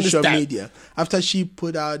her social media after she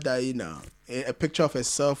put out that a picture of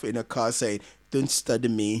herself in a car saying, "Don't study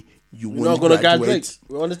me, you won't graduate."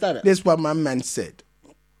 We understand it. This is what my man said.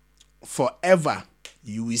 Forever,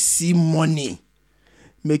 you will see money,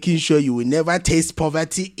 making sure you will never taste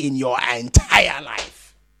poverty in your entire life.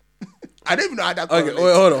 I don't even know how that correlates. Okay,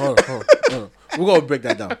 wait, hold on. We're going to break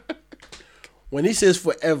that down. When he says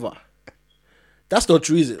forever, that's not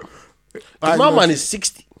true, is it? My man is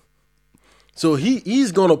 60. So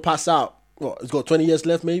he's going to pass out. Well, he's got 20 years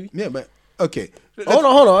left, maybe? Yeah, but, okay. Hold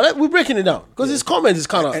on. We're breaking it down. Because his comment is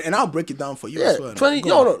kind of... And I'll break it down for you as well. 20...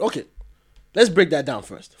 No, okay. Let's break that down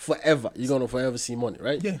first. Forever. You're going to forever see money,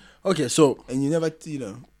 right? Yeah. Okay, so... And you never,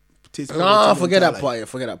 taste... No, forget that part. Yeah,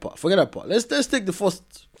 forget that part. Let's take the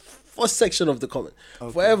first section of the comment.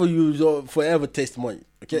 Okay. Forever taste money,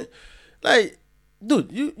 okay? Like,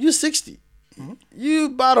 dude, you're 60. Mm-hmm. You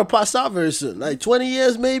about to pass out very soon. Like 20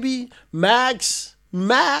 years maybe, max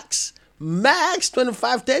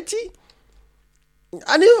 25, 30.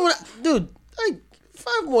 And even, dude, like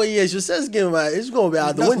 5 more years, your sex game, it's going to be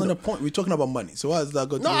out the window. That's not the point. We're talking about money. So why is that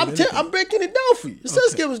going to I'm breaking it down for you. Your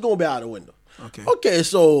sex game is going to be out the window. Okay,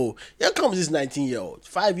 so here comes this 19-year-old.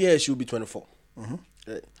 5 years, she'll be 24. Mm-hmm.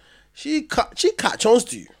 Right. She catch on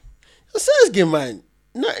to you. Your sex game, man,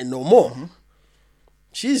 nothing no more. Mm-hmm.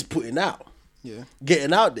 She's putting out. Yeah.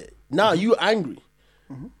 Getting out there. Now you angry.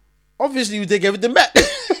 Mm-hmm. Obviously, you take everything back.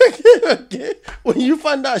 Okay? When you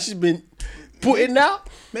find out she's been putting out,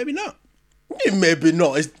 maybe not. Maybe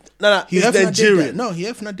not. It's Nigerian. No, he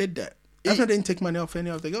have not did that. After they didn't take money off any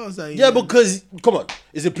of the girls. Like, yeah, because come on,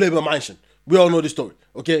 it's a Playboy mansion. We all know the story.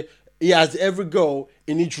 Okay, he has every girl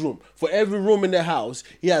in each room. For every room in the house,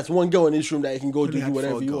 he has one girl in each room that he can go do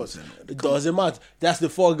whatever he wants. It doesn't matter. That's the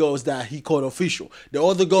 4 girls that he called official. The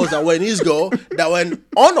other girls that were in his girl that went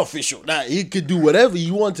unofficial, that he could do whatever he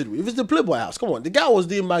wanted with. If it's the Playboy house, come on. The guy was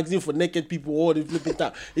doing magazine for naked people all the flipping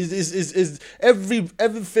time. Is every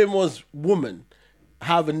famous woman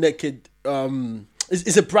have a naked?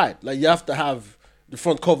 It's a pride. Like you have to have the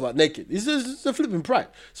front cover naked. It's a flipping pride.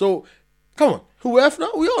 So. Come on, whoever,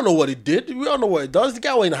 we all know what he did. We all know what he does. The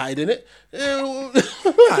guy ain't hiding it.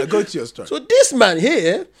 Go to your story. So this man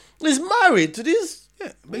here is married to this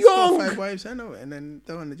young... 5 wives, I know. And then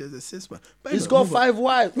that one is just a 6th one. He's got 5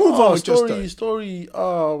 wives. Move on with your story.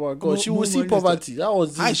 Oh my God. She will see poverty. That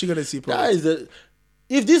was... How is she going to see poverty?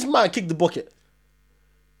 If this man kicked the bucket,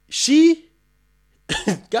 she...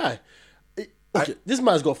 Guy... Okay, this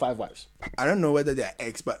man's got 5 wives. I don't know whether they're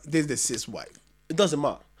ex, but this is the 6th wife. It doesn't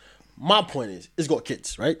matter. My point is, it's got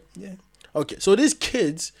kids, right? Yeah. Okay, so these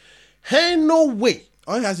kids, ain't no way.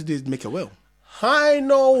 All he has to do is make a will. Ain't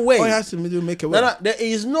no way. All he has to do is make a will. There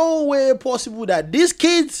is no way possible that these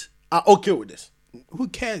kids are okay with this. Who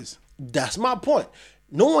cares? That's my point.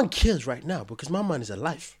 No one cares right now because my man is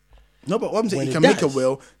alive. No, but what I'm saying, he can make a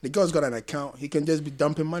will. The girl's got an account. He can just be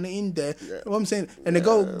dumping money in there. Yeah. What I'm saying, and the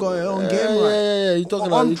girl got her own game, right? Yeah.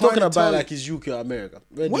 You're talking about like it's UK or America,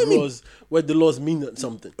 where the laws mean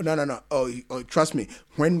something. No. Oh, trust me.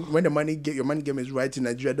 When your money game is right in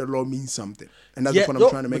Nigeria, the law means something, and that's the point I'm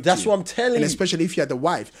trying to make. That's what I'm telling you. And especially if you had the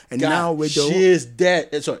wife, and God, now with the she is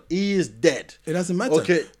dead. Sorry, he is dead. It doesn't matter.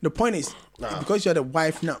 Okay. The point is because you're the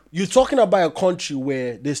wife now. You're talking about a country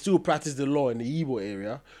where they still practice the law in the Igbo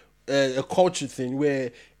area. A culture thing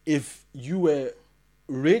where if you were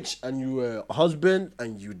rich and you were a husband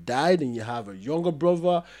and you died and you have a younger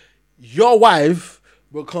brother, your wife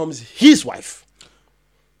becomes his wife.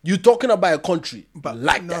 You're talking about a country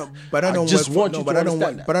that. But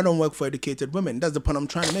I don't work for educated women. That's the point I'm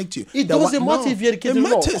trying to make to you. It doesn't matter if you're educated or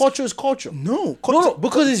not. Culture is culture. No,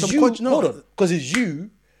 because it's you. Hold on, because it's you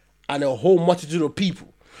and a whole multitude of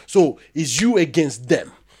people. So it's you against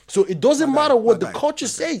them. So it doesn't matter what the culture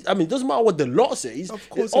says. I mean, it doesn't matter what the law says. Of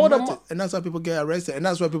course it matters. And that's why people get arrested. And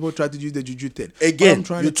that's why people try to use the juju thing. Again,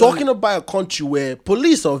 you're talking about a country where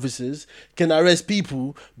police officers can arrest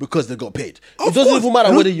people because they got paid. It doesn't even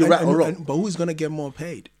matter whether you're right or wrong. But who's going to get more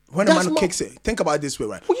paid? When a man kicks it, think about it this way,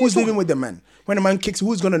 right? Who's living with the man? When a man kicks it,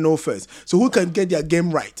 who's going to know first? So who can get their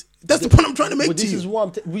game right? That's the point I'm trying to make to you. This is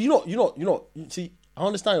what I'm see, I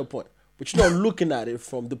understand your point. But you're not looking at it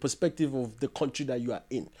from the perspective of the country that you are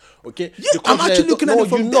in, okay? Yeah, I'm actually looking at it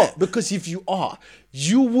from there. Not, because if you are,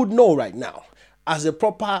 you would know right now, as a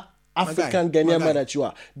proper African Ghanaian man that you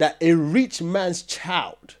are, that a rich man's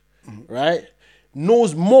child, right,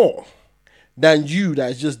 knows more than you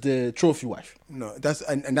that is just the trophy wife. No, that's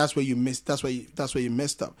where you missed. That's where you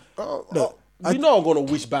messed up. We're not going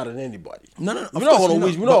to wish bad on anybody. No. We're not going to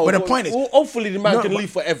wish. But the point is, hopefully the man can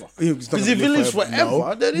live forever. Because if he lives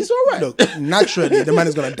forever, then it's all right. Look, naturally, the man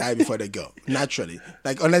is going to die before the girl. Naturally,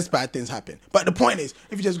 like unless bad things happen. But the point is,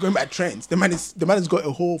 if you're just going by trends, the man has got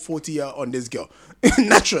a whole 40 year on this girl.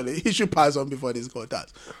 Naturally, he should pass on before this girl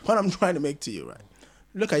does. What I'm trying to make to you, right?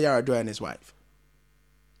 Look at Yaradua and his wife.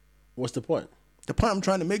 What's the point? The point I'm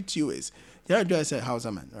trying to make to you is Yaradua is a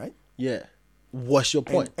Hausa man, right? Yeah. What's your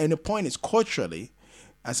point? And the point is culturally,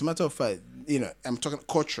 as a matter of fact, I'm talking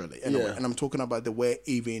culturally, anyway, and I'm talking about the way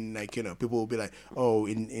even people will be like, oh,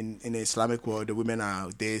 in the Islamic world, the women are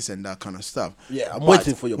this and that kind of stuff. Yeah, I'm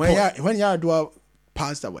waiting for your point. When Yaradua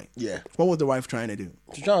passed away, what was the wife trying to do?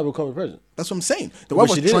 She's trying to become a president. That's what I'm saying. The wife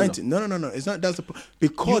was trying to. No. It's not. That's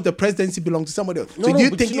because the presidency belonged to somebody else. So do you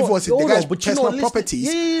think it was the guy's personal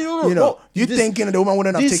properties? You thinking the woman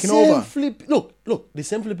wouldn't have taken over? Look, the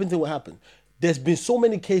same flipping thing will happen. There's been so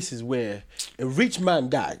many cases where a rich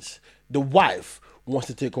man dies, the wife wants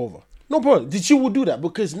to take over. No problem. She would do that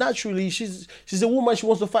because naturally she's a woman, she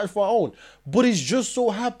wants to fight for her own. But it's just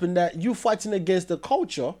so happened that you fighting against a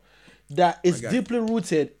culture that is deeply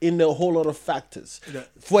rooted in a whole lot of factors.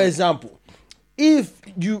 For example,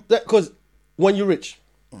 because when you're rich,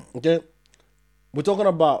 okay, we're talking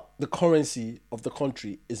about the currency of the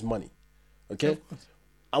country is money, okay?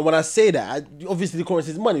 And when I say that, obviously the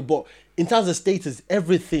currency is money, but in terms of status,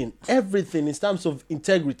 everything, in terms of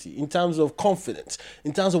integrity, in terms of confidence,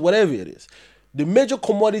 in terms of whatever it is, the major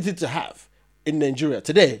commodity to have in Nigeria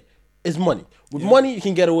today is money. With money, you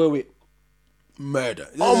can get away with murder.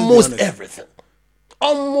 Almost everything.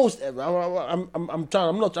 Almost everything. I'm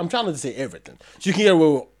trying not to say everything. So you can get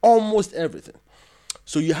away with almost everything.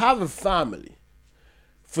 So you have a family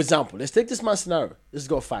For example, let's take this man's scenario. He's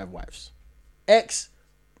got 5 wives. X,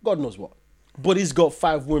 God knows what. But he's got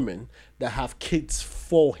 5 women that have kids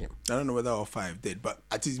for him. I don't know whether all 5 did, but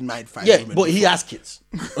at least he might 5 Yeah, women but he before. has kids.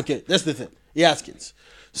 Okay, that's the thing. He has kids.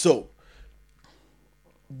 So,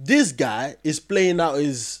 this guy is playing out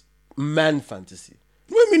his man fantasy.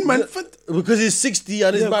 What do you mean, man? Because he's 60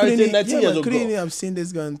 and he's married to 19 years ago. I've seen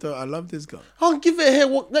this guy and thought, I love this guy. I don't give a hell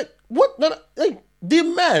what. Like, the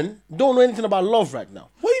man don't know anything about love right now.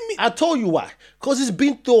 What do you mean? I told you why. Because he's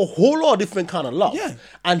been through a whole lot of different kind of love. Yeah.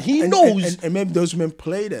 And he knows. And maybe those women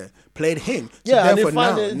played him. So Yeah, and they therefore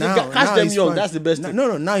find catch them he's young. found- That's the best thing.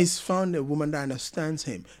 No, now he's found a woman that understands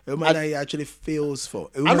him. A woman that he actually feels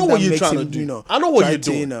for. A I woman know that what you're makes trying to him, do. I know what try you're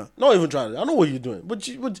to, doing. Not even trying to. I know what you're doing. But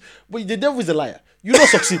the devil is a liar. You don't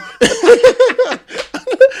succeed.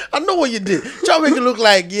 I know what you did. Try to make it look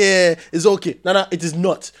like, yeah, it's okay. No, it is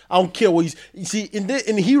not. I don't care what you see.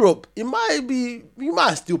 In Europe, it might be, you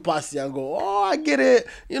might still pass it and go, oh, I get it.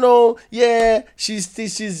 You know, yeah, she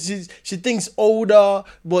thinks older,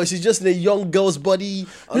 but she's just in a young girl's body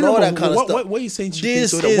and all that kind of stuff. What are you saying?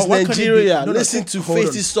 This is Nigeria. Listen to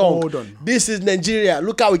Faith's song. Hold on. This is Nigeria.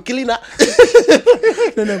 Look how we're killing her.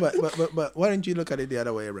 But why don't you look at it the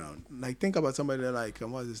other way around? Like, think about somebody like,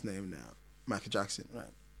 what's his name now? Michael Jackson, right?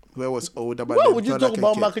 Who was older, but why would you talk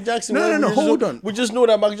about Michael Jackson? No, hold on. We just know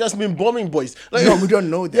that Michael Jackson been bombing boys. Like, No, we don't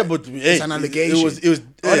know that. Yeah, but it's an allegation. It was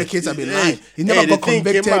all the kids have been lying. He never got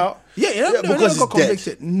convicted. He never because got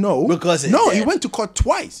convicted. Dead. No, because he went to court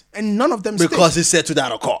twice, and none of them. Because he said to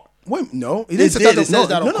that court. Wait, no, he didn't say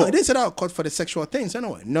that. No, he didn't say that out court for the sexual things.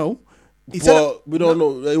 Anyway, no. But we don't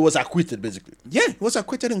know. It was acquitted, basically. Yeah, he was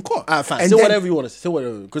acquitted in court. Fine. Say whatever you want to say. Say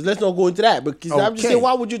whatever. Because let's not go into that. Because I'm just saying,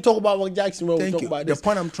 why would you talk about Michael Jackson when we talk about this? The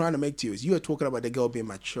point I'm trying to make to you is you are talking about the girl being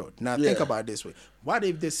matured. Now think about it this way. What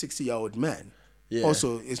if this 60-year-old man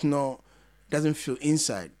also doesn't feel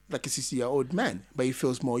inside like a 60-year-old man, but he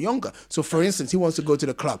feels more younger? So for instance, he wants to go to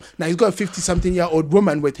the club. Now he's got a 50-something-year-old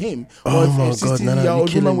woman with him, or a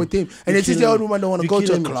 60-year-old woman with him, and the 60-year-old woman don't want to go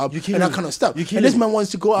to a club and that kind of stuff. And this man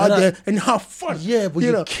wants to go out there and have fun. Yeah, but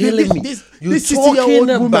you're killing me. This 60-year-old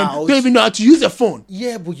woman don't even know how to use a phone.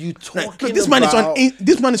 Yeah, but you talking this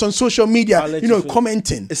man is on social media,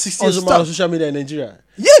 commenting. A 60-year-old man on social media in Nigeria.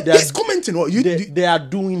 Yeah, he's commenting. What they are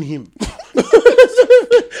doing him.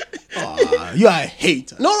 You are a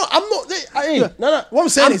hater. No, I'm not. No. What I'm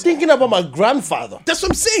saying is, thinking about my grandfather. That's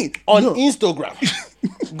what I'm saying. On Instagram,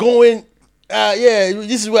 going,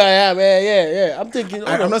 this is where I am. Yeah. I'm thinking.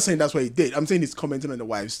 I'm not saying that's what he did. I'm saying he's commenting on the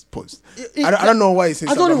wife's post. I don't know why he's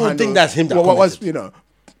saying. I don't even think that's him. That was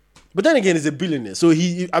But then again, he's a billionaire. So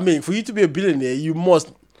for you to be a billionaire, you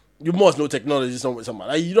must know technology somehow.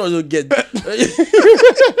 Like, you don't get.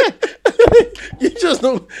 You just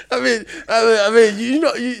know.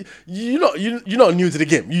 You're not new to the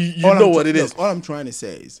game. You know what it is. All I'm trying to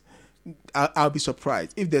say is, I'll be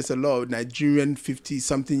surprised if there's a lot of Nigerian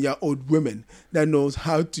 50-something-year-old women that knows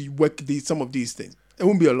how to work some of these things. There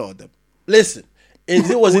won't be a lot of them. Listen.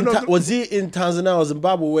 Was he in Tanzania or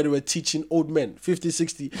Zimbabwe where they were teaching old men, 50,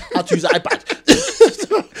 60, how to use an iPad?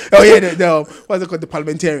 Oh yeah, what's it called? The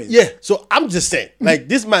parliamentarians. Yeah, so I'm just saying, like,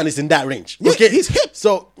 this man is in that range. Yeah, okay, he's hip.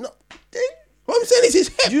 So what I'm saying is he's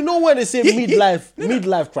hip. Do you know when they say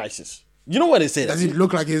midlife crisis? You know when they say that? Does it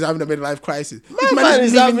look like he's having a midlife crisis? My man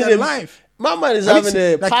is having a life. My man is having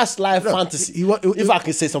a past life fantasy. If I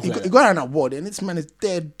can say something like that. He got an award, and this man is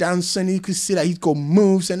there dancing. You can see that he's got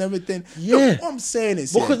moves and everything. Yeah. Look, what I'm saying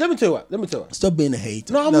is, because let me tell you what. Stop being a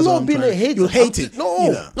hater. No, I'm not being a hater. You hate it.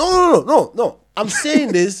 No. I'm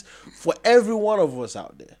saying this for every one of us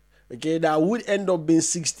out there, okay, that would end up being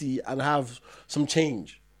 60 and have some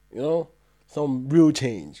change, some real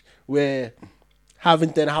change, where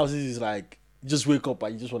having 10 houses is like, you just wake up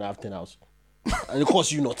and you just want to have 10 houses. And it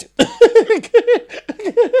costs you nothing.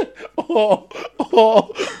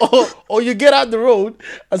 or you get out the road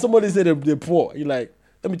and somebody said they're poor. You're like,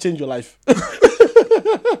 let me change your life.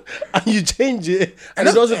 And you change it and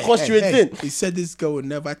it doesn't cost you a thing. He said this girl will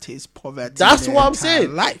never taste poverty. That's what I'm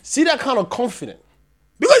saying. Life. See that kind of confidence.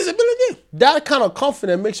 Because he's a billionaire. That kind of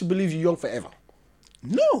confidence makes you believe you're young forever.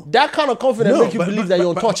 No. That kind of confidence makes you believe that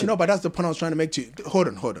you're untouchable. No, but that's the point I was trying to make to you. Hold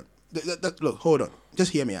on. Look, hold on.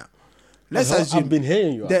 Just hear me out. Let's assume I've been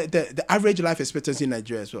hearing you. The average life expectancy in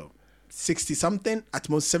Nigeria as well, 60-something, at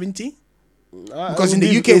most 70. Because in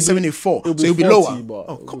the UK it's 74, so it'll be lower.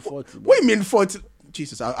 What do you mean 40?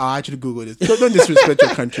 Jesus, I'll actually Google this. Don't disrespect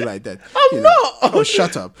your country like that. I'm not. Oh,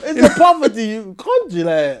 shut up. It's the poverty country,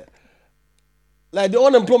 like the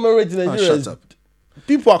unemployment rate in Nigeria. Shut up.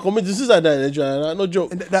 People are committing suicide in Nigeria. No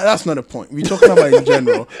joke. That's not the point. We're talking about in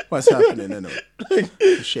general what's happening.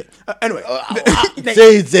 Shit. Anyway,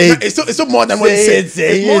 say it. It's so more than what you said.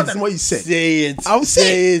 It's more than what you said. Say it. I'll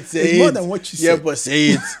say it. It's more than what you said. Yeah, but say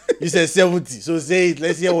it. You said 70, so say it.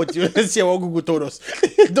 Let's hear what Google told us.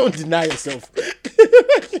 Don't deny yourself.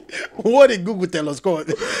 What did Google tell us? Go on.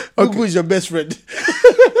 Google is your best friend.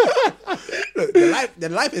 Look, the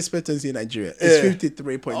life expectancy in Nigeria is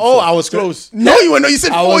 53.4. Oh, I was close. No, you were not. You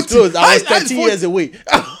said 40. I was close. I was 13 years away.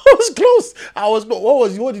 I was close.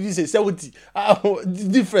 What did you say? 70. The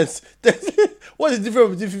difference. What is the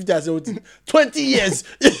difference between 50 and 70? 20 years.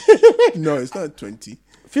 No, it's not 20.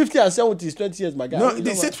 50 and 70 is 20 years, my guy. No,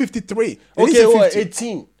 they said 53. Okay, well,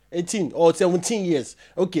 18 or 17 years.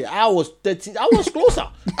 Okay, I was 13. I was closer.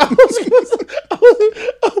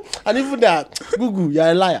 And even that, Google, you're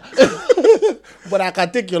a liar. But I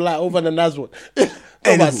can take your lie over the last one.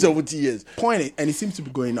 About 70 years. Point, and it seems to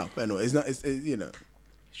be going up. I know it's not. It's you know.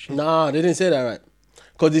 Nah, they didn't say that right.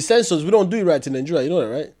 Because the census, we don't do it right in Nigeria. You know that,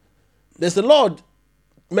 right? There's a lot of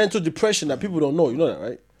mental depression that people don't know. You know that,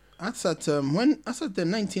 right? That's at the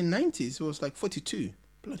 1990s. It was like 42.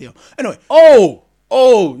 Bloody hell. Anyway.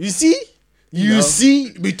 Oh, you see? You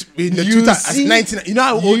see? You know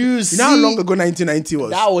how long ago 1990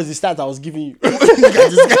 was? That was the stat I was giving you.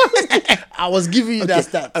 I was giving you that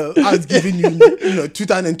stat. I was giving you,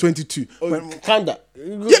 2022. Kinda.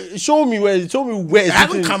 Yeah. Show me where. It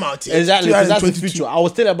hasn't come out yet. Exactly, because that's the future. I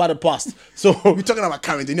was telling about the past. So we're talking about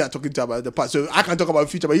current, and you're talking about the past. So I can talk about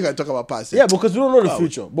future, but you can talk about past. Yeah, because we don't know the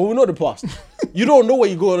future, but we know the past. You don't know where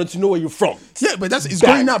you're going until you know where you're from. Yeah, but it's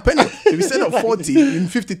going up anyway. If you set up 40 in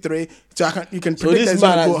 53, so you can predict that it's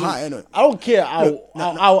going to go high anyway. I don't care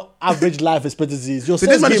how average life expectancy is. So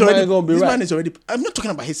this man is already. I'm not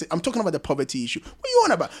talking about his. I'm talking about the poverty issue. What are you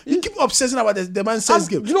on about? You keep obsessing about the man's sense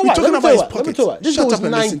game. You know what? Talking about his pockets. This girl is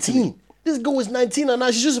 19. This girl is 19 and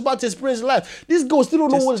now she's just about to experience life. This girl still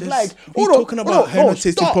don't know what it's like. We're talking about her not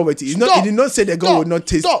tasting poverty. He did not say the girl would not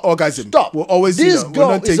taste orgasm. Stop. We'll always this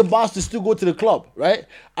girl is about to still go to the club, right?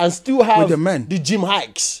 And still have the gym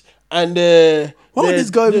hikes. And why would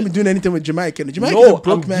this girl even be doing anything with Jamaica? Jamaica is a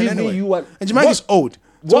broke man anyway. And Jamaica is old.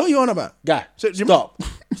 So what are you on about? Guy,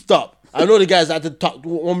 stop. I know the guy's at the top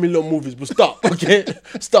 1 million movies, but stop, okay?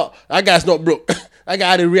 Stop. That guy's not broke. That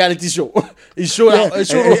guy had a reality show. He showed out.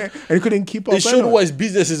 And he couldn't keep up. He showed what his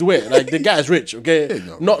business is worth. Like the guy's rich, okay?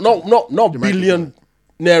 Not billion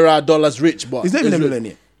naira dollars rich, but he's not even a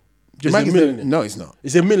millionaire. Jamaica's millionaire. No, he's not.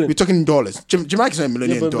 It's a million. We're talking dollars. Jamaica's not a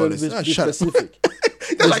millionaire in dollars. Shut up.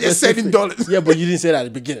 That's like you're saving dollars. Yeah, but you didn't say that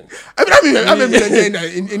at the beginning. I'm a millionaire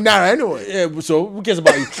in naira anyway. Yeah, so who cares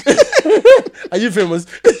about you? Are you famous?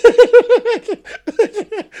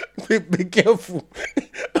 Be careful.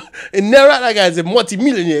 In naira, that guy is a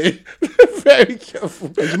multi-millionaire. Very careful.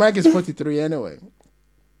 And Jamaica's 43 anyway.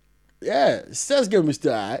 Yeah, Seth's game is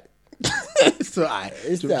still alright. So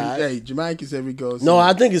it's alright. Hey, Jamaica's every goal. No,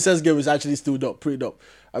 I think his Seth's game is actually still dope, pretty dope.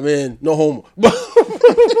 I mean, no homo.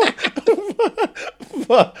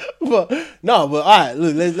 But all right,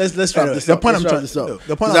 look, let's wrap this up.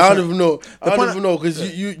 The point I don't even know because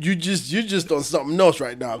you just on something else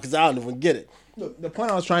right now because I don't even get it. Look, the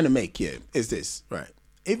point I was trying to make here is this, right?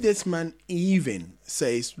 If this man even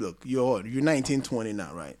says, look, you're 19, 20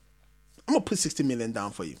 now, right? I'm gonna put 60 million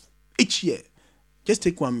down for you each year. Just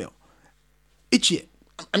take 1 mil each year.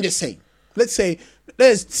 I'm just saying. Let's see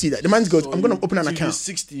that the man's goes. So I'm gonna open an account. You're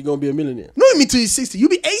 60, you're gonna be a millionaire. No, me till you're 60, you'll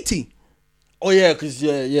be 80. Oh yeah, because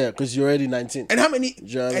you're already 19. And how many?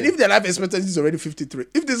 And if their life expectancy is already 53,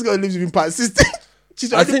 if this girl lives even past 60,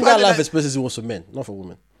 she's already. I think that life expectancy was for men, not for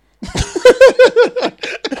women.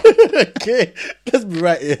 Okay, let's be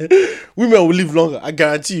right here. Women will live longer, I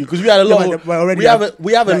guarantee you, because we had a lot.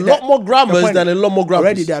 We have a lot more grammars than a lot more grammars.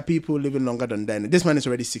 Already, there are people living longer than that. This man is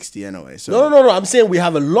already 60 anyway. So no. I'm saying we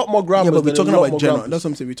have a lot more grammars. Yeah, but we're talking about general. That's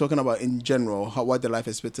what I'm saying. We're talking about in general what the life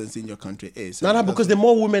expectancy in your country is. No, because there are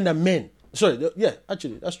more women than men. Sorry, yeah,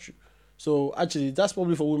 actually, that's true. So actually, that's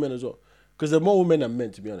probably for women as well, because there are more women than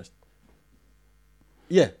men, to be honest.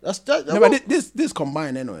 Yeah, that's that. No, but this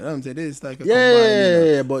combined anyway. I'm saying this is like a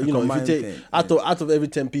yeah. But if you take out of every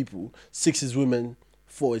 10 people, 6 is women,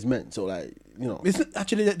 4 is men. So like it's not,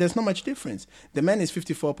 actually there's not much difference. The men is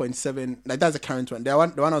 54.7. Like that's the current one. The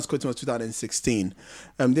one I was quoting was 2016.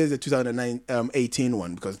 There's the 2018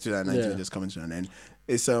 one because 2019 is just coming to an end.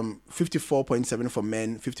 It's 54.7 for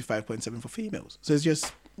men, 55.7 for females. So it's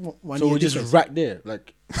just one. So we're just right there,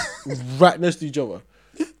 like right next to each other.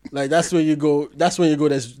 Like that's when you go. That's when you go.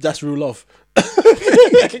 That's real love.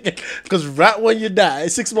 Because right when you die,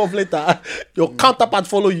 6 months later, your counterpart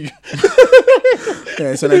follow you.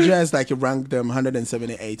 Yeah, so Nigeria is like ranked them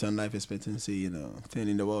 178 on life expectancy, 10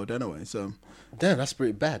 in the world anyway. So damn, that's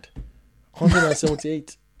pretty bad.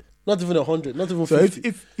 178, not even 100, not even 50. So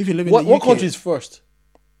if you live in what the UK, country is first?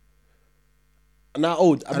 Now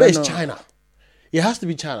old. I bet it's China. It has to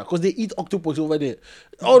be China because they eat octopus over there.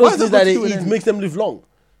 All those things that they eat makes them live long.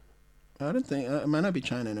 I don't think it might not be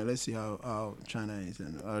China. Now let's see how China is.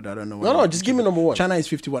 I don't know. No, just give me number one. China is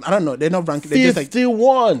 51. I don't know. They're not ranked. They're 51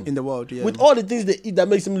 just like in the world. Yeah. With all the things they eat that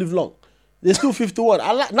makes them live long, they're still 51.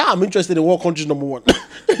 Now I'm interested in what country's number one.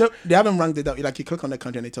 No, they haven't ranked it up. Like you click on the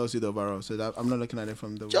country and it tells you the overall. So I'm not looking at it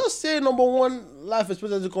from the. Just say number one life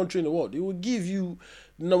expectancy country in the world. It will give you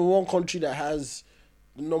the number one country that has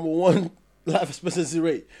the number one life expectancy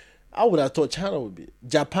rate. I would have thought China would be.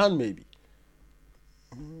 Japan maybe.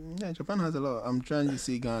 Yeah, Japan has a lot. I'm trying to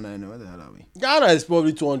see Ghana and where the hell are we? Ghana is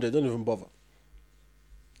probably 200. Don't even bother.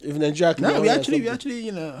 If Nigeria can we actually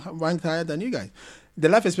ranked higher than you guys. The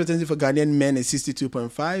life expectancy for Ghanaian men is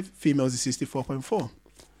 62.5, females is 64.4.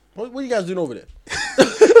 What are you guys doing over there?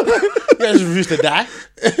 You guys refuse to die?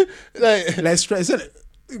 Less stress, isn't it?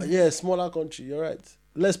 Yeah, smaller country. You're right.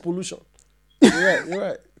 Less pollution. You're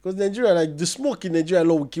right. Because Nigeria, like the smoke in Nigeria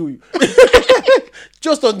alone will kill you.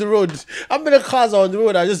 Just on the road. How many cars are on the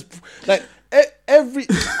road? I just like every.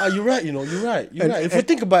 You're right. You're right. If you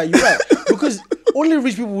think about it, you're right. Because only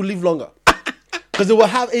rich people will live longer. Because they will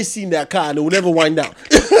have AC in their car and they will never wind down.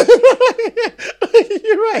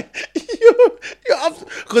 You're right.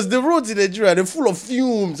 Because the roads in Nigeria, they're full of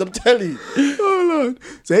fumes. I'm telling you. Oh Lord.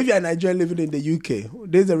 So if you're a Nigerian living in the UK,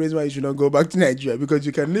 there's a reason why you should not go back to Nigeria, because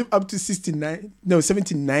you can live up to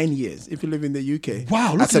 79 years if you live in the UK.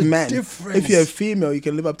 Wow, look as a man. Difference. If you're a female, you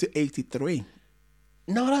can live up to 83.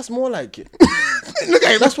 No, that's more like it. Look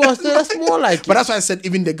at that's what I said. That's more like it. But that's why I said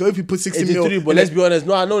even the girl, if you put 60 million. But let's be honest.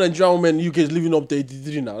 No, I know Nigerian women in the UK is living up to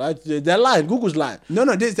 83 now. They're lying. Google's lying. No,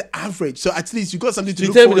 this is the average. So at least you got something to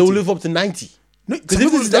look forward to. You tell me they will live up to 90. Because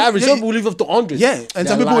if this is the average, some people will live up to 100. Yeah, and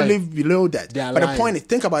some people will live below that. But the point is,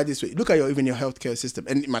 think about it this way. Look at even your healthcare system.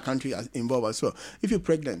 And my country is involved as well. If you're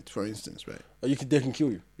pregnant, for instance, right? They can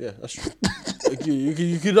kill you. Yeah, that's true.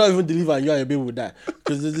 you could not even deliver and your baby will die.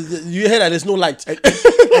 Because you hear that there's no light.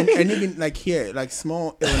 and even like here, like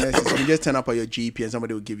small illnesses, you just turn up at your GP and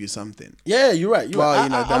somebody will give you something. Yeah, you're right.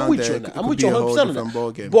 I'm with you on that. I'm with you 100%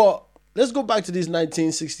 on that. But let's go back to this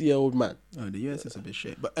 1960-year-old man. Oh, the US is a bit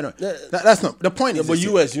shit. But anyway, that's not the point. Yeah, but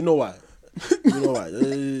US, you know why?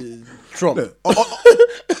 Trump. Look,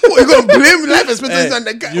 you're going to blame life expectancy on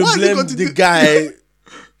the guy? You blame the guy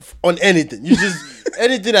on anything. You just,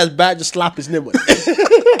 anything that's bad, just slap his name on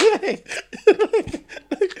it.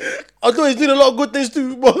 Although he's doing a lot of good things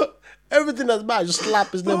too, but everything that's bad, just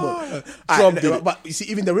slap his name on it. Trump did it. But you see,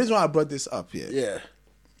 even the reason why I brought this up here. Yeah.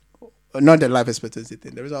 Not the life expectancy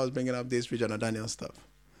thing. The reason I was bringing up this Richard Daniel stuff.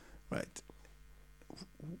 Right.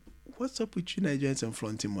 What's up with you Nigerians and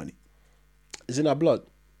flaunting money? It's in our blood.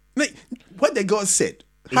 Like, what the God said.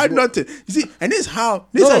 Had nothing. You see, and this is how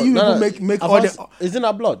you make all the... It's in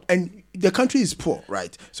our blood. And the country is poor,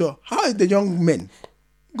 right? So how is the young men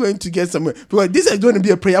going to get somewhere? Because this is going to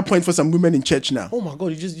be a prayer point for some women in church now. Oh my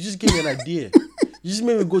God, you just gave me an idea. You just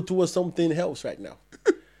made me go towards something else right now.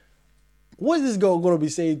 What is this girl going to be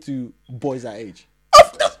saying to boys our age?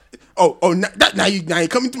 Now you're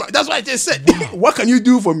coming to my... That's what I just said. Wow. What can you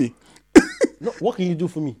do for me? No, what can you do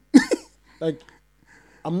for me? Like,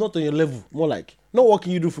 I'm not on your level. More like, no, what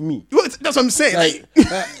can you do for me? That's what I'm saying. Like,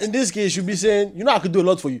 in this case, you'd be saying, I could do a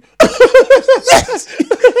lot for you. Yes.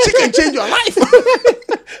 She can change your life.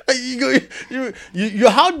 You're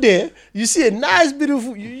out there, you see a nice,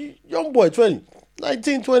 beautiful young boy,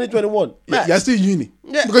 19, 20, 21. Yeah, you're still in uni.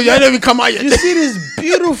 Yeah. Because you ain't even come out yet. You see this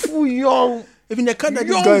beautiful young... Even the car that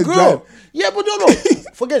this girl is driving. Yeah, but no.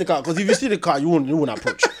 Forget the car. Because if you see the car, you won't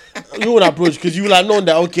approach. You won't approach because you will have known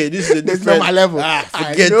that, okay, this is a different... That's not my level.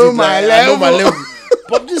 Forget it. I know my level.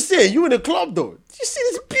 But I'm just saying, you in the club though. You see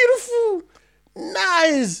this beautiful,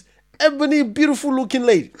 nice, ebony, beautiful looking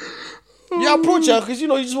lady. You approach her because, you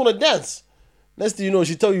just want to dance. Next thing you know,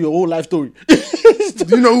 she tell you your whole life story. Do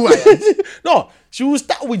you know who I am? No, she will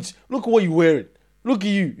start with, look at what you're wearing. Look at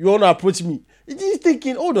you. You want to approach me. You're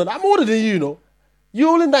thinking, hold on, I'm older than you, You're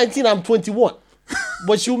only 19, I'm 21.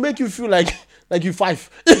 But she'll make you feel like you're 5.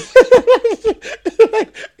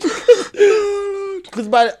 Because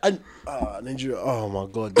Nigeria, oh my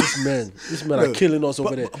God, this man are killing us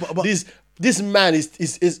over there. This man is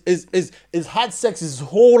had sex his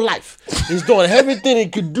whole life. He's done everything he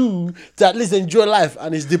could do to at least enjoy life,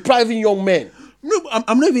 and he's depriving young men No,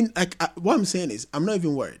 I'm not even like what I'm saying is I'm not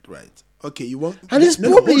even worried, right? Okay, you want, and he's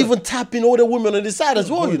probably even tapping all the women on the side as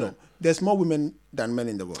well. You know, there's more women than men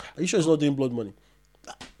in the world. Are you sure it's not doing blood money?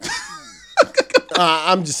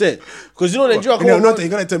 I'm just saying, because you know Nigeria. You're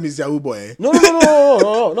gonna tell me it's Yahoo boy. Eh? No.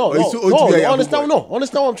 Understand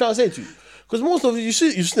what I'm trying to say to you. Because most of you've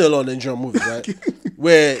seen a lot of Nigerian movies, right?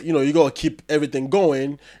 Where you gotta keep everything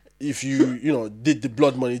going. If you did the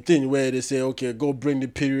blood money thing, where they say, okay, go bring the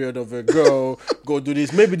period of a girl, go do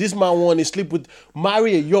this. Maybe this man want to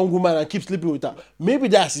marry a young woman and keep sleeping with her. Maybe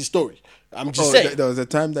that's his story. I'm just saying. There was a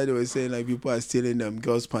time that they were saying like people are stealing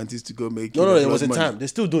girls' panties to go make. No, there was a time. They're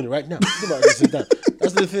still doing it right now. That's the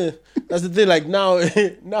thing. That's the thing. Like now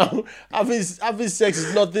having sex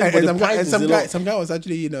is nothing but the panties. Some guy was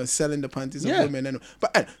actually selling the panties of women. Anyway.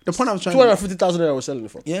 But the point I was trying. 250,000 naira was selling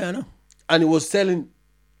it for. Yeah, I know. And it was selling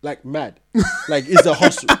like mad. Like it's a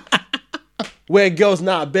hustle. Where girls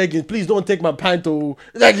now are begging, please don't take my pint.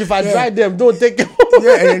 Like if I drive them, don't take it.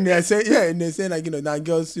 And they say like now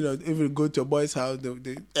girls if you go to a boy's house,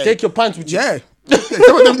 they take your pants with you. Yeah.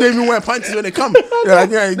 Some of them don't even wear panties when they come. They're like,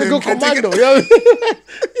 they go commando.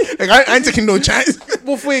 Like I ain't taking no chance.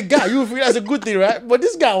 But for a guy, you feel that's a good thing, right? But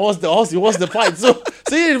this guy wants the horse, he wants the pint. So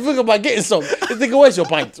you didn't think about getting some. He's thinking, where's your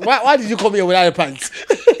pint? Why did you come here without a pint?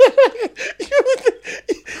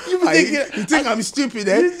 You think I'm stupid,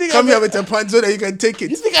 eh? Come here with a pint so that you can take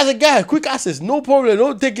it. You think as a guy, quick access, no problem,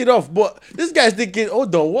 don't take it off. But this guy's thinking,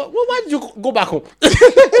 hold on, why did you go back home?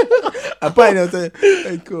 Apparently,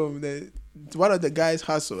 one of the guys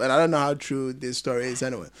hustle, and I don't know how true this story is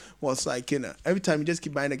anyway. Was like, every time you just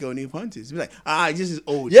keep buying a girl new panties, be like, this is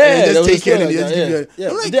old. Yeah, and just take it and just give you.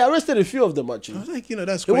 Yeah. Like, they arrested a few of them actually. I was like,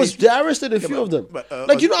 that's crazy. They arrested a few of them. But,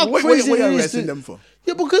 like, how crazy what are you arresting them for?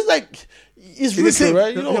 Yeah, because like it's ridiculous,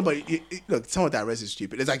 right? But look, some of the arrests is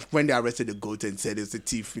stupid. It's like when they arrested the goat and said it's a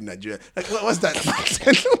thief in Nigeria. Like, what's that?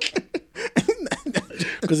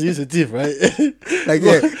 Because he's a thief, right? Like,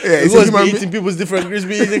 he was eating people's different groups,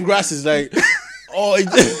 eating grasses, like. He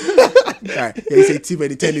said thief and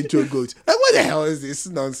he turned into a goat. Like, what the hell is this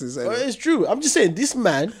nonsense? It's true. I'm just saying, this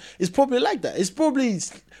man is probably like that. He's probably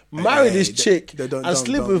married this chick and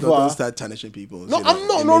sleep with her. Don't start tarnishing people. No, I'm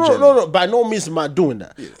no. By no means am I doing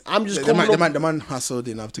that. Yeah. I'm just the man hustled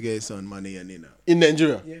enough to get his own money and in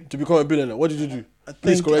Nigeria to become a billionaire. What did you do? I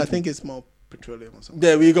think it's more petroleum or something.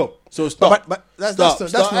 There we go. So stop. But that's not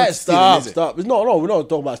stealing, stop. No, we're not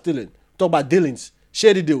talking about stealing. Talk about dealings.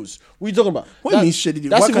 Shady deals. What are you talking about? What do you mean shady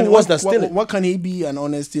deals? That's even worse than stealing. What can he be an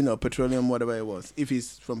honest, petroleum, whatever it was, if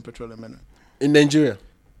he's from petroleum? In Nigeria.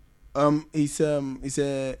 He's a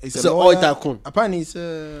oil tycoon. Apparently, he's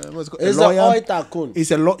a oil tycoon.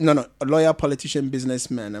 He's a lawyer, politician,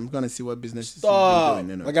 businessman. I'm gonna see what business he's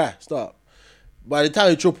doing. My guy, stop. By the time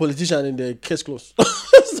you throw politician in the case closed,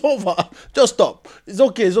 it's over. Just stop. It's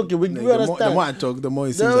okay. We understand. The more I talk, the more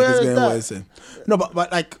it seems like it's getting worse. No,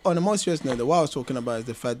 but like on a more serious note, what I was talking about is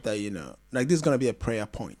the fact that like this is gonna be a prayer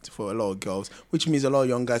point for a lot of girls, which means a lot of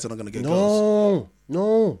young guys are not gonna get girls.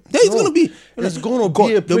 No. It's gonna be. It's gonna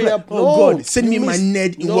be a prayer point. Oh God, send me my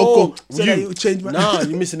Ned in Woko so that you change my. Nah,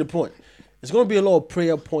 you're missing the point. It's gonna be a lot of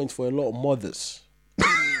prayer points for a lot of mothers.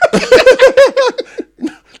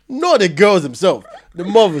 Not the girls themselves, the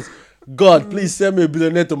mothers. God, please send me a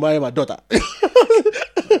billionaire to marry my daughter.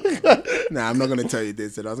 Nah, I'm not gonna tell you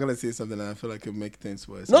this. I was gonna say something and I feel like it'll make things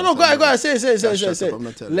worse. No, go ahead. Say it. I'm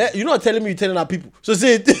not telling you. You're not telling me, you're telling our people. So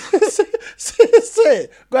say it. say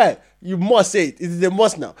it. Go ahead. You must say it. It's a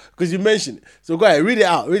must now because you mentioned it. So go ahead, read it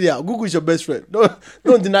out. Google is your best friend.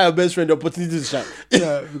 Don't deny your best friend the opportunity to shine.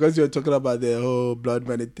 Yeah, because you're talking about the whole blood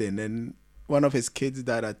money thing and. One of his kids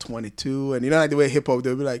died at 22, and like the way hip hop,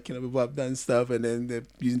 they'll be like, people have done stuff, and then they're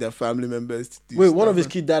using their family members to do stuff. One of his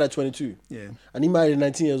kids died at 22. Yeah, and he married a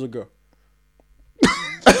 19-year-old girl.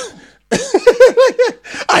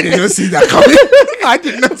 I did not see that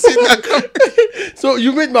coming. So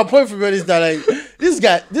you made my point for me is that like this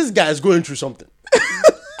guy is going through something.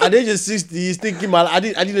 At the age of 60, he's thinking, man, I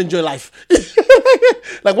didn't enjoy life.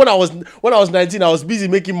 Like when I was 19, I was busy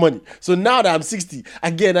making money. So now that I'm 60,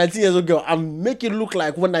 again, 19 years old girl, I'm making it look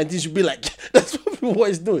like what 19 should be like. That's what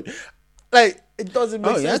he's doing. Like it doesn't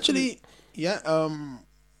make sense. Actually, yeah.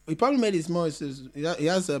 He probably made his more. He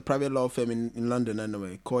has a private law firm in London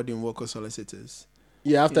anyway, called in Walker Solicitors.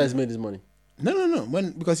 Yeah, after he's made his money. No.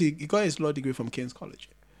 Because he got his law degree from King's College.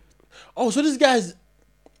 Oh, so this guy's.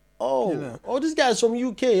 This guy's from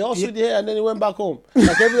UK. Also there, and then he went back home.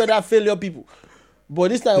 Like every other failure people. But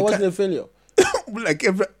this time it wasn't a failure.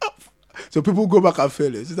 So people go back and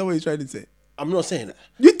failures. Is that what you're trying to say? I'm not saying that.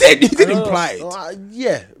 You did imply it.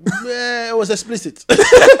 Yeah, it was explicit.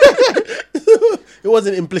 It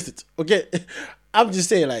wasn't implicit. Okay, I'm just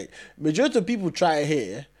saying, like, majority of people try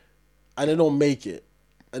here and they don't make it,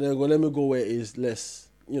 and they go, let me go where it is less,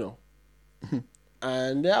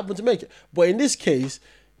 and they happen to make it. But in this case,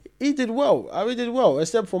 he did well. I mean, he did well,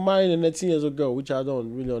 except for marrying a 19 years old girl, which I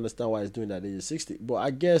don't really understand why he's doing that at age 60. But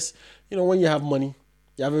I guess, when you have money,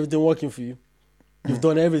 you have everything working for you, you've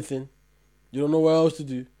done everything, you don't know what else to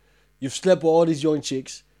do, you've slept with all these young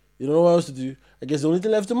chicks, you don't know what else to do, I guess the only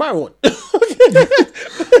thing left to marry one.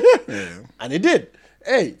 Yeah. And he did.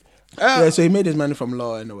 Hey. So he made his money from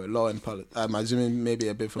law anyway. Law and politics. I'm assuming maybe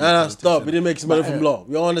a bit from politics. Stop. He didn't make his money from law.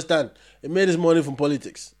 We all understand. He made his money from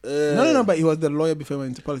politics. No, but he was the lawyer before he went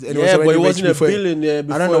into politics. And but he wasn't a billionaire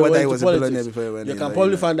before. I don't know whether he was a billionaire before he went into politics. You can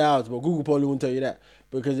probably find that out, but Google probably won't tell you that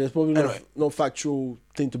because there's probably no factual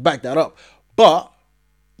thing to back that up. But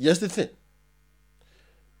here's the thing.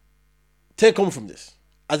 Take home from this.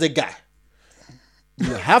 As a guy,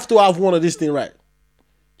 you have to have one of these things right.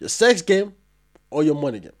 Your sex game or your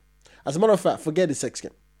money game. As a matter of fact, forget the sex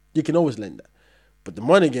game. You can always learn that. But the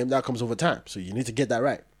money game, that comes over time. So you need to get that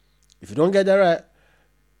right. If you don't get that right,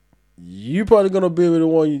 you're probably going to be with the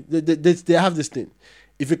one they have this thing.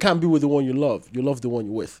 If you can't be with the one you love the one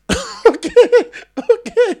you're with.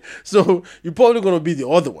 Okay. So you're probably going to be the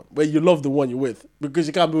other one, where you love the one you're with, because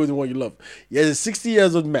you can't be with the one you love. You're a 60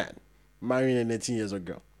 years old man marrying a 19 years old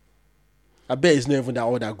girl. I bet he's not even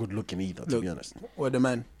all that good looking either, to be honest. What the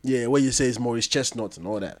man? Yeah, where you say it's Maurice Chestnut and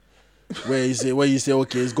all that. Where you say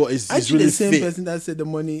okay, it's actually really the same fit. person that said the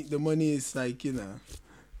money is like,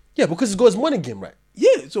 Yeah, because he's got his money game right.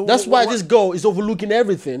 Yeah, so that's why this girl is overlooking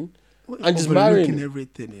everything and just marrying.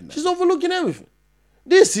 Everything. She's overlooking everything.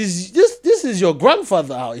 This is your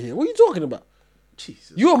grandfather out here. What are you talking about?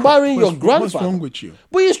 Jesus. You're marrying your grandfather. What's wrong with you?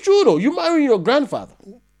 But it's true though. You're marrying your grandfather.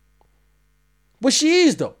 But she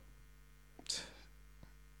is though.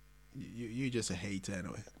 You're just a hater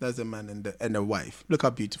anyway. That's the man and the wife. Look how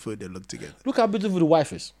beautiful they look together. Look how beautiful the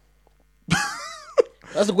wife is.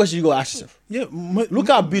 That's the question you go ask yourself. Yeah. Look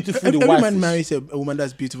how beautiful the wife is. Every man marries a woman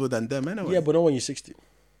that's beautiful than them anyway. Yeah, but not when you're 60.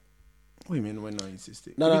 What do you mean when not you're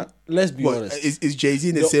 60? No, let's be honest. Is Jay-Z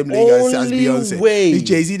in the same league as Beyonce? Is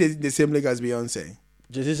Jay-Z the same league as Beyonce?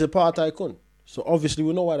 Jay-Z is a power tycoon. So obviously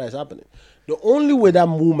we know why that's happening. The only way that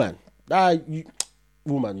that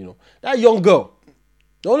young girl,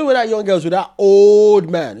 the only way that young girl is with that old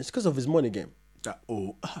man is because of his money game. My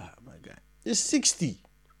God. It's 60.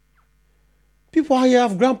 People out here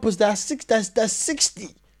have grandpas that are that's 60.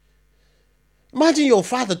 Imagine your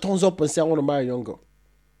father turns up and say, I want to marry a young girl.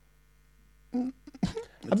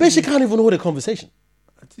 I bet she can't even hold a conversation.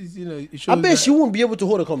 I bet she won't be able to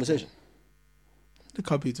hold a conversation. Look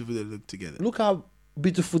how beautiful they look together. Look how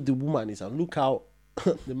beautiful the woman is and look how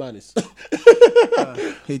the man is.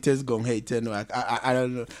 Haters gone hater. No, I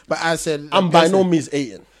don't know. But I said I'm by no means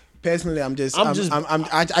hating. Personally, I just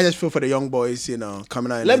feel for the young boys,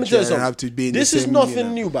 coming out. Let me tell you something. Have to be in this is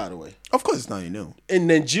nothing new, by the way. Of course, it's not new. In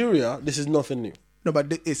Nigeria, this is nothing new. No,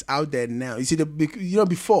 but it's out there now. You see,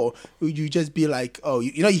 before you just be like, oh,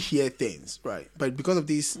 you hear things, right? But because of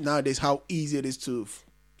this nowadays, how easy it is to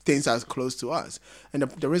things are close to us, and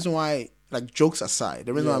the reason why, like jokes aside,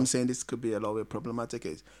 the reason why I'm saying this could be a little bit problematic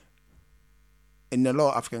is, in a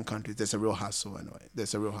lot of African countries, there's a real hustle anyway.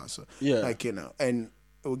 There's a real hustle, and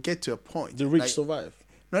it will get to a point. The rich survive.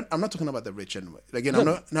 I'm not talking about the rich anyway. Again,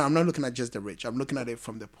 I'm not looking at just the rich. I'm looking at it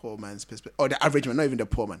from the poor man's perspective, or the average man, not even the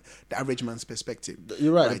poor man, the average man's perspective.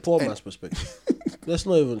 You're right, the poor man's perspective. Let's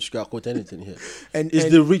not even sugarcoat anything here. It's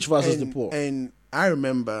the rich versus the poor. And I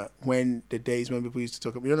remember when the days when people used to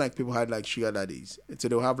talk about, like people had like sugar daddies. So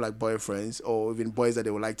they'll have like boyfriends or even boys that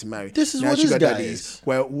they would like to marry. This is what this guy is.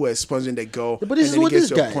 Who are sponsoring the girl. Yeah, but this is what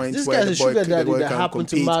this guy is. This guy is a sugar daddy that happened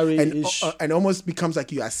to marry. And almost becomes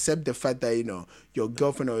like you accept the fact that, your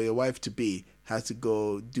girlfriend or your wife to be has to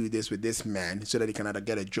go do this with this man so that he can either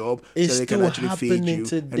get a job, so that they can actually feed you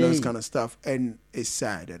today. And all this kind of stuff. And it's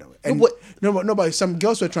sad anyway. And but some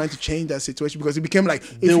girls were trying to change that situation because it became like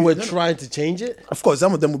they were trying to change it. Of course,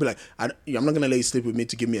 some of them would be like, I'm not gonna let you sleep with me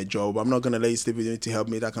to give me a job. I'm not gonna let you sleep with me to help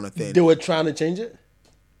me, that kind of thing. They were trying to change it.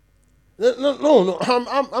 No.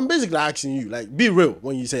 I'm basically asking you, like, be real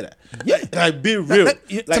when you say that. Yeah, like, be real.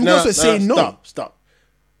 Some girls were saying no. Stop.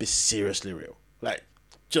 Be seriously real. Like,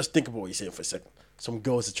 just think about what you're saying for a second. Some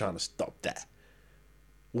girls are trying to stop that.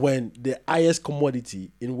 When the highest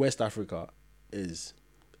commodity in West Africa is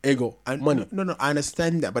ego, money. No, I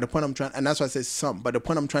understand that, but the point I'm trying, and that's why I said some. But the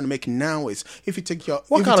point I'm trying to make now is, if you take your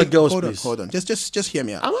what kind of girls, hold on, just hear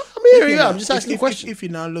me out. I'm hearing you. I'm just asking a question. If you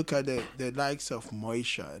now look at the likes of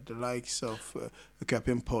Moisha, the likes of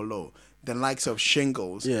Captain Polo, the likes of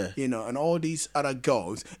Shingles, and all these other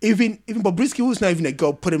girls, even Bobrisky, who's not even a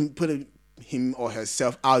girl, put him or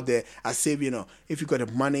herself out there as if, if you got the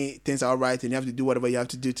money, things are all right, and you have to do whatever you have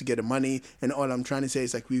to do to get the money. And all I'm trying to say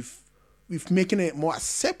is like we've making it more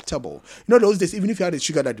acceptable. Those days, even if you had a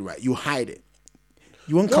sugar daddy, right, you hide it.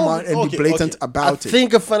 You won't come out and be blatant about it. I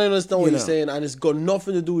think I finally understand what you're saying, and it's got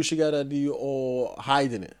nothing to do with sugar daddy or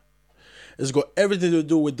hiding it. It's got everything to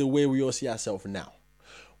do with the way we all see ourselves now.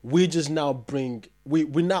 We just now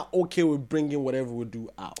we're not okay with bringing whatever we do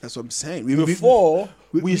out. That's what I'm saying. Before,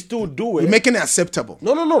 we still do it. We're making it acceptable.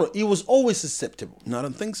 No. It was always acceptable. No, I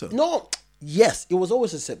don't think so. No. Yes, it was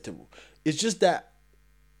always acceptable. It's just that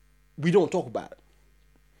we don't talk about it.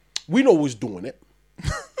 We know who's doing it.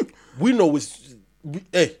 We know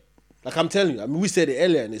hey, like I'm telling you, we said it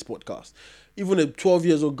earlier in this podcast. Even a 12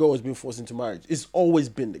 years old girl has been forced into marriage. It's always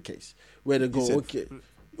been the case where they go, okay.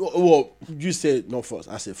 Well, you said not first.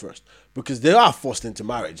 I said first because they are forced into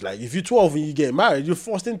marriage. Like if you're 12 and you get married, you're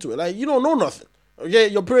forced into it. Like you don't know nothing. Okay,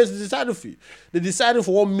 your parents decided for you. They decided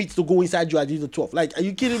for what meat to go inside you at age of 12. Like, are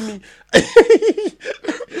you kidding me?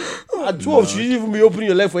 At 12, should you even be opening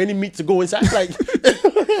your leg for any meat to go inside? Like,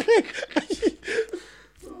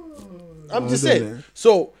 I'm just saying.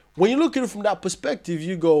 So when you look at it from that perspective,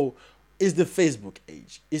 you go, is the Facebook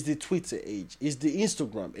age, is the Twitter age, is the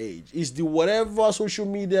Instagram age, is the whatever social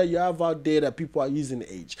media you have out there that people are using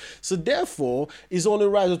age. So therefore, it's only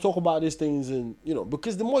right to talk about these things, and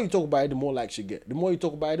because the more you talk about it, the more likes you get. The more you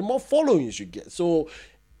talk about it, the more followings you get. So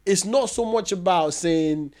it's not so much about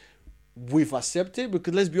saying we've accepted,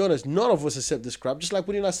 because let's be honest, none of us accept this crap, just like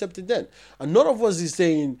we didn't accept it then. And none of us is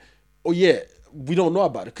saying, oh yeah, we don't know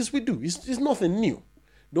about it, because we do. It's nothing new.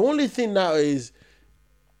 The only thing now is,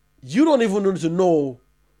 you don't even need to know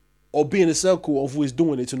or be in a circle of who is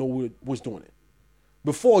doing it to know who's doing it.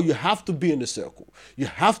 Before, you have to be in the circle. You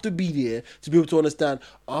have to be there to be able to understand,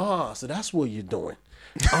 so that's what you're doing.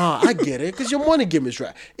 I get it, because your money game is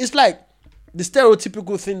right. It's like the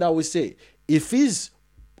stereotypical thing that we say. If he's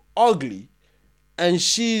ugly and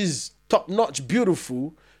she's top-notch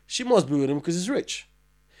beautiful, she must be with him because he's rich.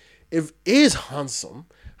 If he's handsome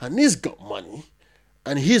and he's got money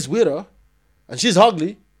and he's with her and she's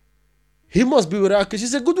ugly, he must be with her because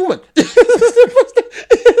she's a good woman.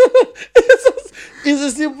 It's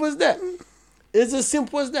as simple as that. It's as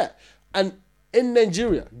simple as that. And in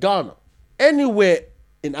Nigeria, Ghana, anywhere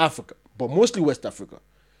in Africa, but mostly West Africa,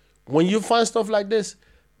 when you find stuff like this,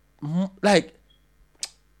 like,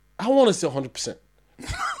 I want to say 100%.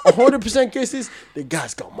 100% cases, the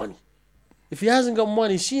guy's got money. If he hasn't got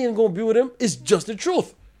money, she ain't going to be with him. It's just the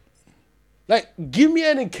truth. Like, give me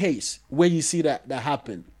any case where you see that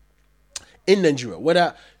happen in Nigeria,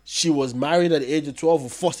 whether she was married at the age of 12 or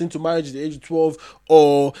forced into marriage at the age of 12,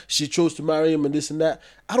 or she chose to marry him and this and that.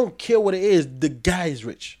 I don't care what it is. The guy is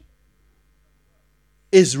rich.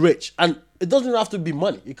 Is rich. And it doesn't even have to be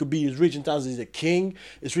money. It could be he's rich in terms of he's a king.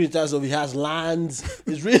 It's rich in terms of he has lands.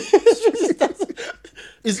 It's rich in terms of,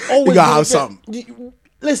 it's always... You gotta have something.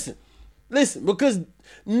 Listen, because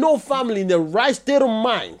no family in the right state of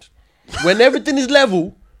mind, when everything is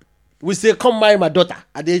level, we say, come marry my daughter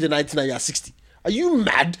at the age of 19 and you're 60. Are you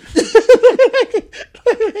mad?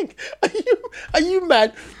 Are you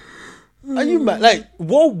mad? Are you mad? Like,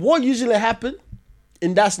 what usually happen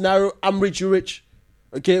in that scenario? I'm rich, you're rich.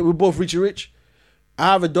 Okay, we're both rich, you're rich. I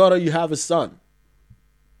have a daughter, you have a son.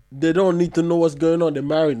 They don't need to know what's going on. They're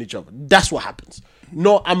marrying each other. That's what happens.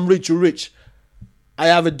 No, I'm rich, you're rich. I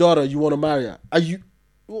have a daughter, you want to marry her. Are you...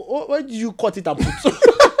 Why did you cut it and put...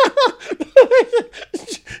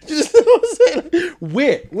 Just know what I'm saying?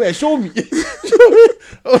 Where? Show me.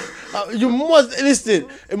 You must listen.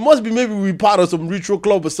 It must be maybe we part of some retro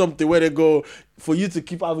club or something where they go, for you to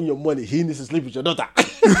keep having your money, he needs to sleep with your daughter.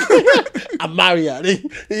 And marry her. Then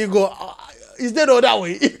you go, is that not that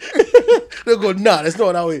way? They go, nah, that's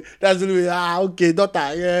not that way. That's the way. Okay,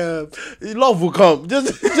 daughter, yeah, love will come.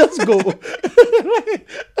 Just go.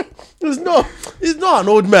 He's not an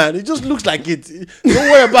old man. He just looks like it.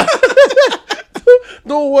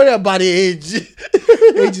 Don't worry about the age.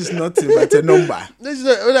 Age is nothing but a number.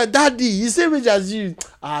 Like, Daddy, he's same age as you.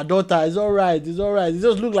 Daughter, it's all right. He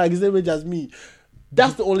just look like he's same age as me.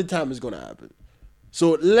 That's the only time it's gonna happen.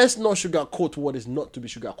 So let's not sugarcoat what is not to be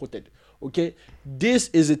sugarcoated. Okay, this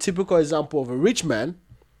is a typical example of a rich man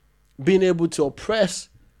being able to oppress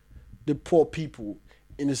the poor people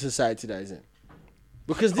in the society that is in.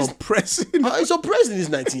 Because this oppressing. It's oppressing this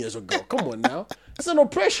 19 years old girl. Come on now. It's an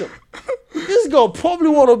oppression. This girl probably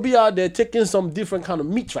want to be out there taking some different kind of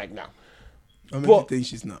meat right now. How many you think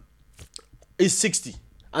she's not? He's 60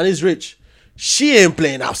 and he's rich. She ain't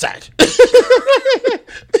playing outside.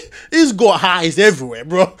 He's got eyes everywhere,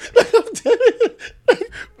 bro.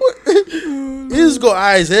 He's got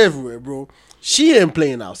eyes everywhere, bro. She ain't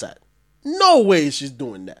playing outside. No way she's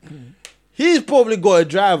doing that. He's probably got a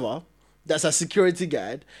driver that's a security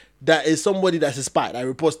guard that is somebody that's a spy that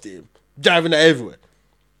reports to him, driving her everywhere.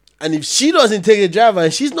 And if she doesn't take a driver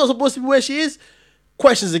and she's not supposed to be where she is,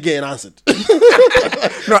 questions are getting answered.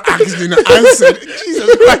 Not asking, not answered.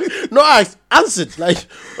 Jesus Christ. No, answered. Like,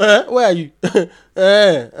 where are you?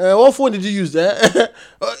 What phone did you use?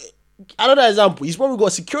 Another example, he's probably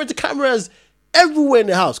got security cameras everywhere in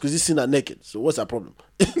the house because he's seen her naked. So what's that problem?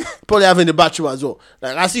 Probably having the bathroom as well.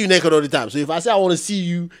 Like, I see you naked all the time. So if I say I want to see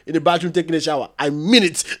you in the bathroom taking a shower, I mean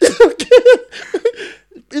it.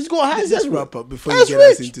 It's got eyes. Let's wrap up before you get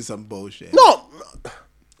us into some bullshit. No,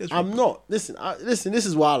 I'm not. Listen, this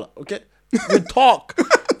is wild, okay? We talk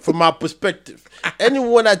from my perspective.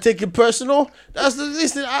 Anyone that take it personal,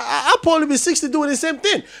 listen, I'll probably be 60 doing the same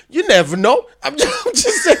thing. You never know. I'm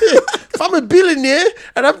just saying, if I'm a billionaire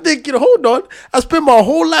and I'm thinking, hold on, I spent my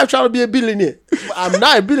whole life trying to be a billionaire. I'm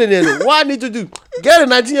not a billionaire. Though. What I need to do? Get a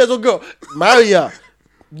 19 years old girl, marry her,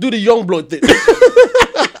 do the young blood thing.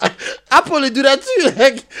 I probably do that too.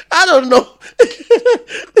 Like, I don't know.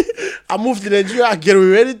 I moved to Nigeria, I get away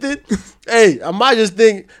with anything. Hey, I might just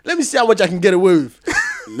think, let me see how much I can get away with.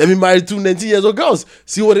 Let me marry 2 19 years old girls.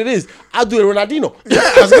 See what it is. I'll do it Ronaldinho. Yeah,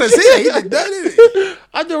 I was gonna say that. He did it.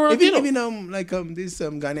 I'll do it Ronaldinho. Even this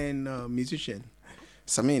Ghanaian musician,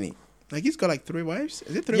 Samini. Like he's got like 3 wives.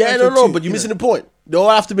 Is it 3 wives? Yeah, I don't know, but you're missing the point. They all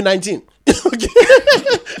have to be 19. Okay.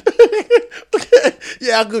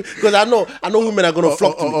 Yeah, because I know women are gonna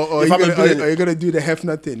flock to me. Are you gonna do the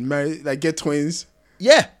Hefner thing? Marry, like get twins?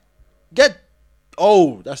 Yeah, that's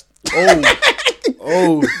oh.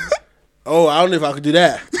 I don't know if I could do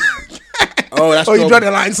that. Oh, that's trouble. You draw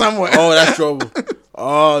the line somewhere. Oh, that's trouble.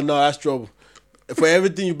 Oh no, that's trouble. For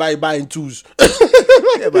everything you buy in 2s.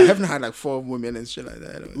 Yeah, but Hefner had like 4 women and shit like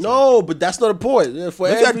that. No, but that's not the point. If you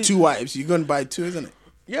have 2 wives, you're gonna buy 2, isn't it?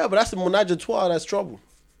 Yeah, but that's the menage a trois. That's trouble.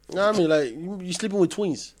 You know what I mean? Like you sleeping with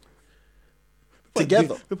twins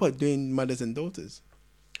together. People are doing mothers and daughters.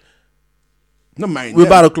 Not married. We're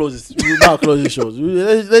about to close this. We're about to close this shows.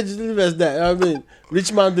 Let's just leave it as that. You know what I mean,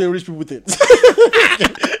 rich man doing rich people things.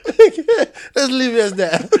 Let's leave it as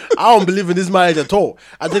that. I don't believe in this marriage at all.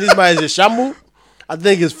 I think this marriage is a shamble. I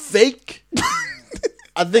think it's fake.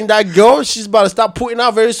 I think that girl, she's about to start putting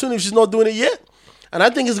out very soon if she's not doing it yet. And I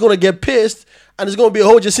think it's going to get pissed and it's going to be a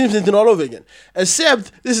whole Just Simpson thing all over again.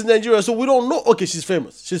 Except this is Nigeria, so we don't know. Okay, she's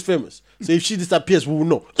famous. She's famous. So if she disappears, we will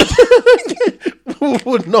know. We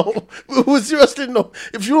would know. We would seriously know.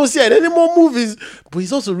 If you don't see it in any more movies, but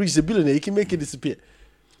he's also reached a billionaire. He can make it disappear.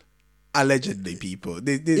 Allegedly, people.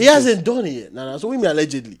 He hasn't done it yet. No. So we mean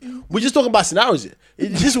allegedly. We're just talking about scenarios here.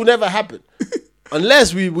 This will never happen.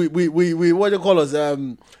 Unless we what do you call us?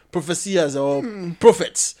 Prophesias or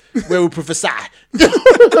prophets, where we prophesy.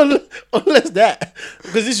 Unless that,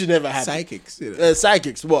 because this should never happen. Psychics, you know.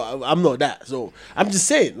 Psychics. Well, I'm not that, so I'm just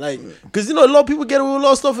saying, like, because a lot of people get away with a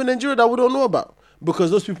lot of stuff in Nigeria that we don't know about.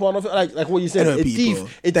 Because those people are not like what you said. A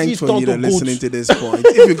thief. Thanks for listening to this point.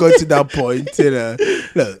 If you got to that point,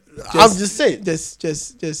 look. I'm just saying. Just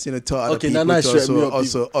tell other people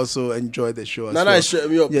to also enjoy the show.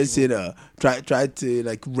 Shut me up. Just try to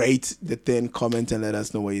like rate the thing, comment, and let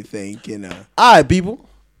us know what you think. All right, people.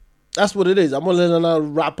 That's what it is. I'm gonna let Nana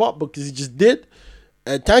wrap up because he just did.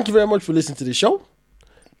 Thank you very much for listening to the show.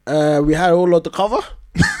 We had a whole lot to cover.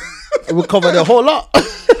 We covered a whole lot.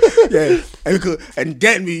 Yeah, and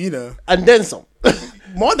then some.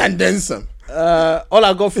 More than then some. All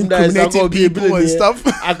I got from that is I got to be a billionaire and stuff.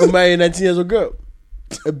 I could marry a 19 years old girl,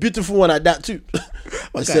 a beautiful one at that too.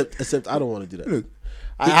 Okay. Except I don't want to do that. Look,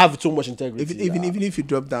 I have too much integrity. Even if you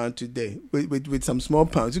drop down today with some small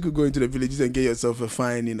pounds, you could go into the villages and get yourself a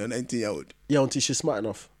fine, 19-year-old. Yeah, until she's smart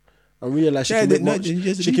enough. I realize she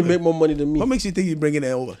can make more money than me. What makes you think you're bringing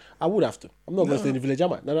her over? I would have to. I'm not going to stay in the village,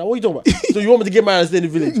 am I? No, what are you talking about? So you want me to get married and stay in the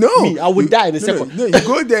village? No. Me, I would die in a second. No, you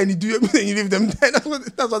go there and you do everything, you leave them there. That's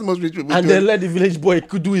what most rich people do. And then let the village boy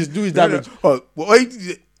could do his damage.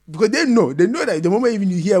 Because they know that the moment even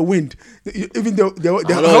you hear wind, even her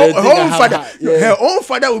own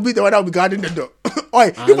father will be the one that will be guarding the door.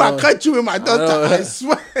 If I catch you with my daughter, I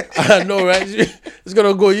swear. I know, right? It's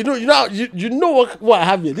gonna go. You know what I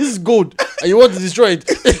have here. This is gold, and you want to destroy it.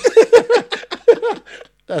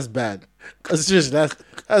 That's bad. Seriously,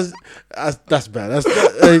 that's bad.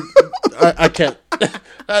 I can't.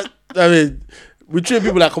 I mean, we treat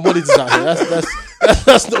people like commodities out here.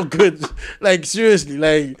 That's not good. Like, seriously,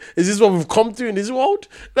 like, is this what we've come to in this world?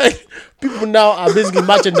 Like, people now are basically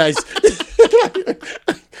merchandise.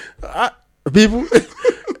 People,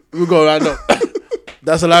 we go right now.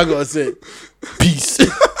 That's all I gotta say.